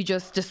you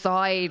just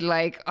decide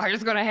like, I'm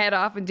just going to head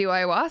off and do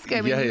ayahuasca.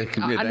 I mean, it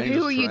can be and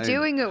who are you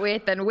doing it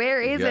with, and where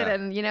is it,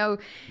 and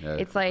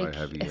it's like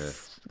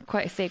it's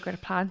quite a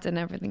sacred plant and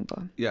everything.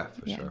 But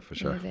for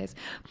sure. It is.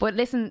 But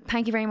listen,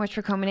 thank you very much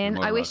for coming in.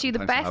 I wish you the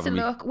best of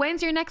luck.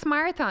 When's your next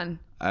marathon?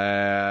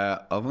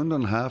 I've only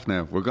done half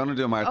now. We're going to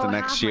do a marathon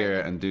next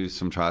year and do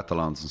some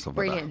triathlons and stuff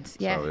like that. Brilliant,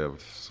 yeah. So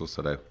we've sussed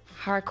it out.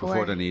 Hardcore.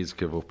 Before the knees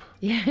give up.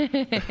 Yeah.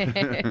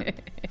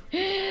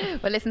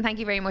 Well, listen, thank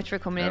you very much for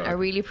coming in. I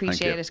really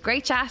appreciate it.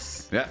 Great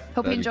chat. Yeah.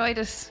 Hope you enjoyed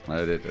it.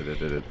 I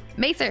did.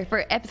 MASER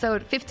for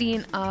episode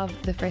 15 of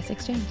The First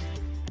Exchange.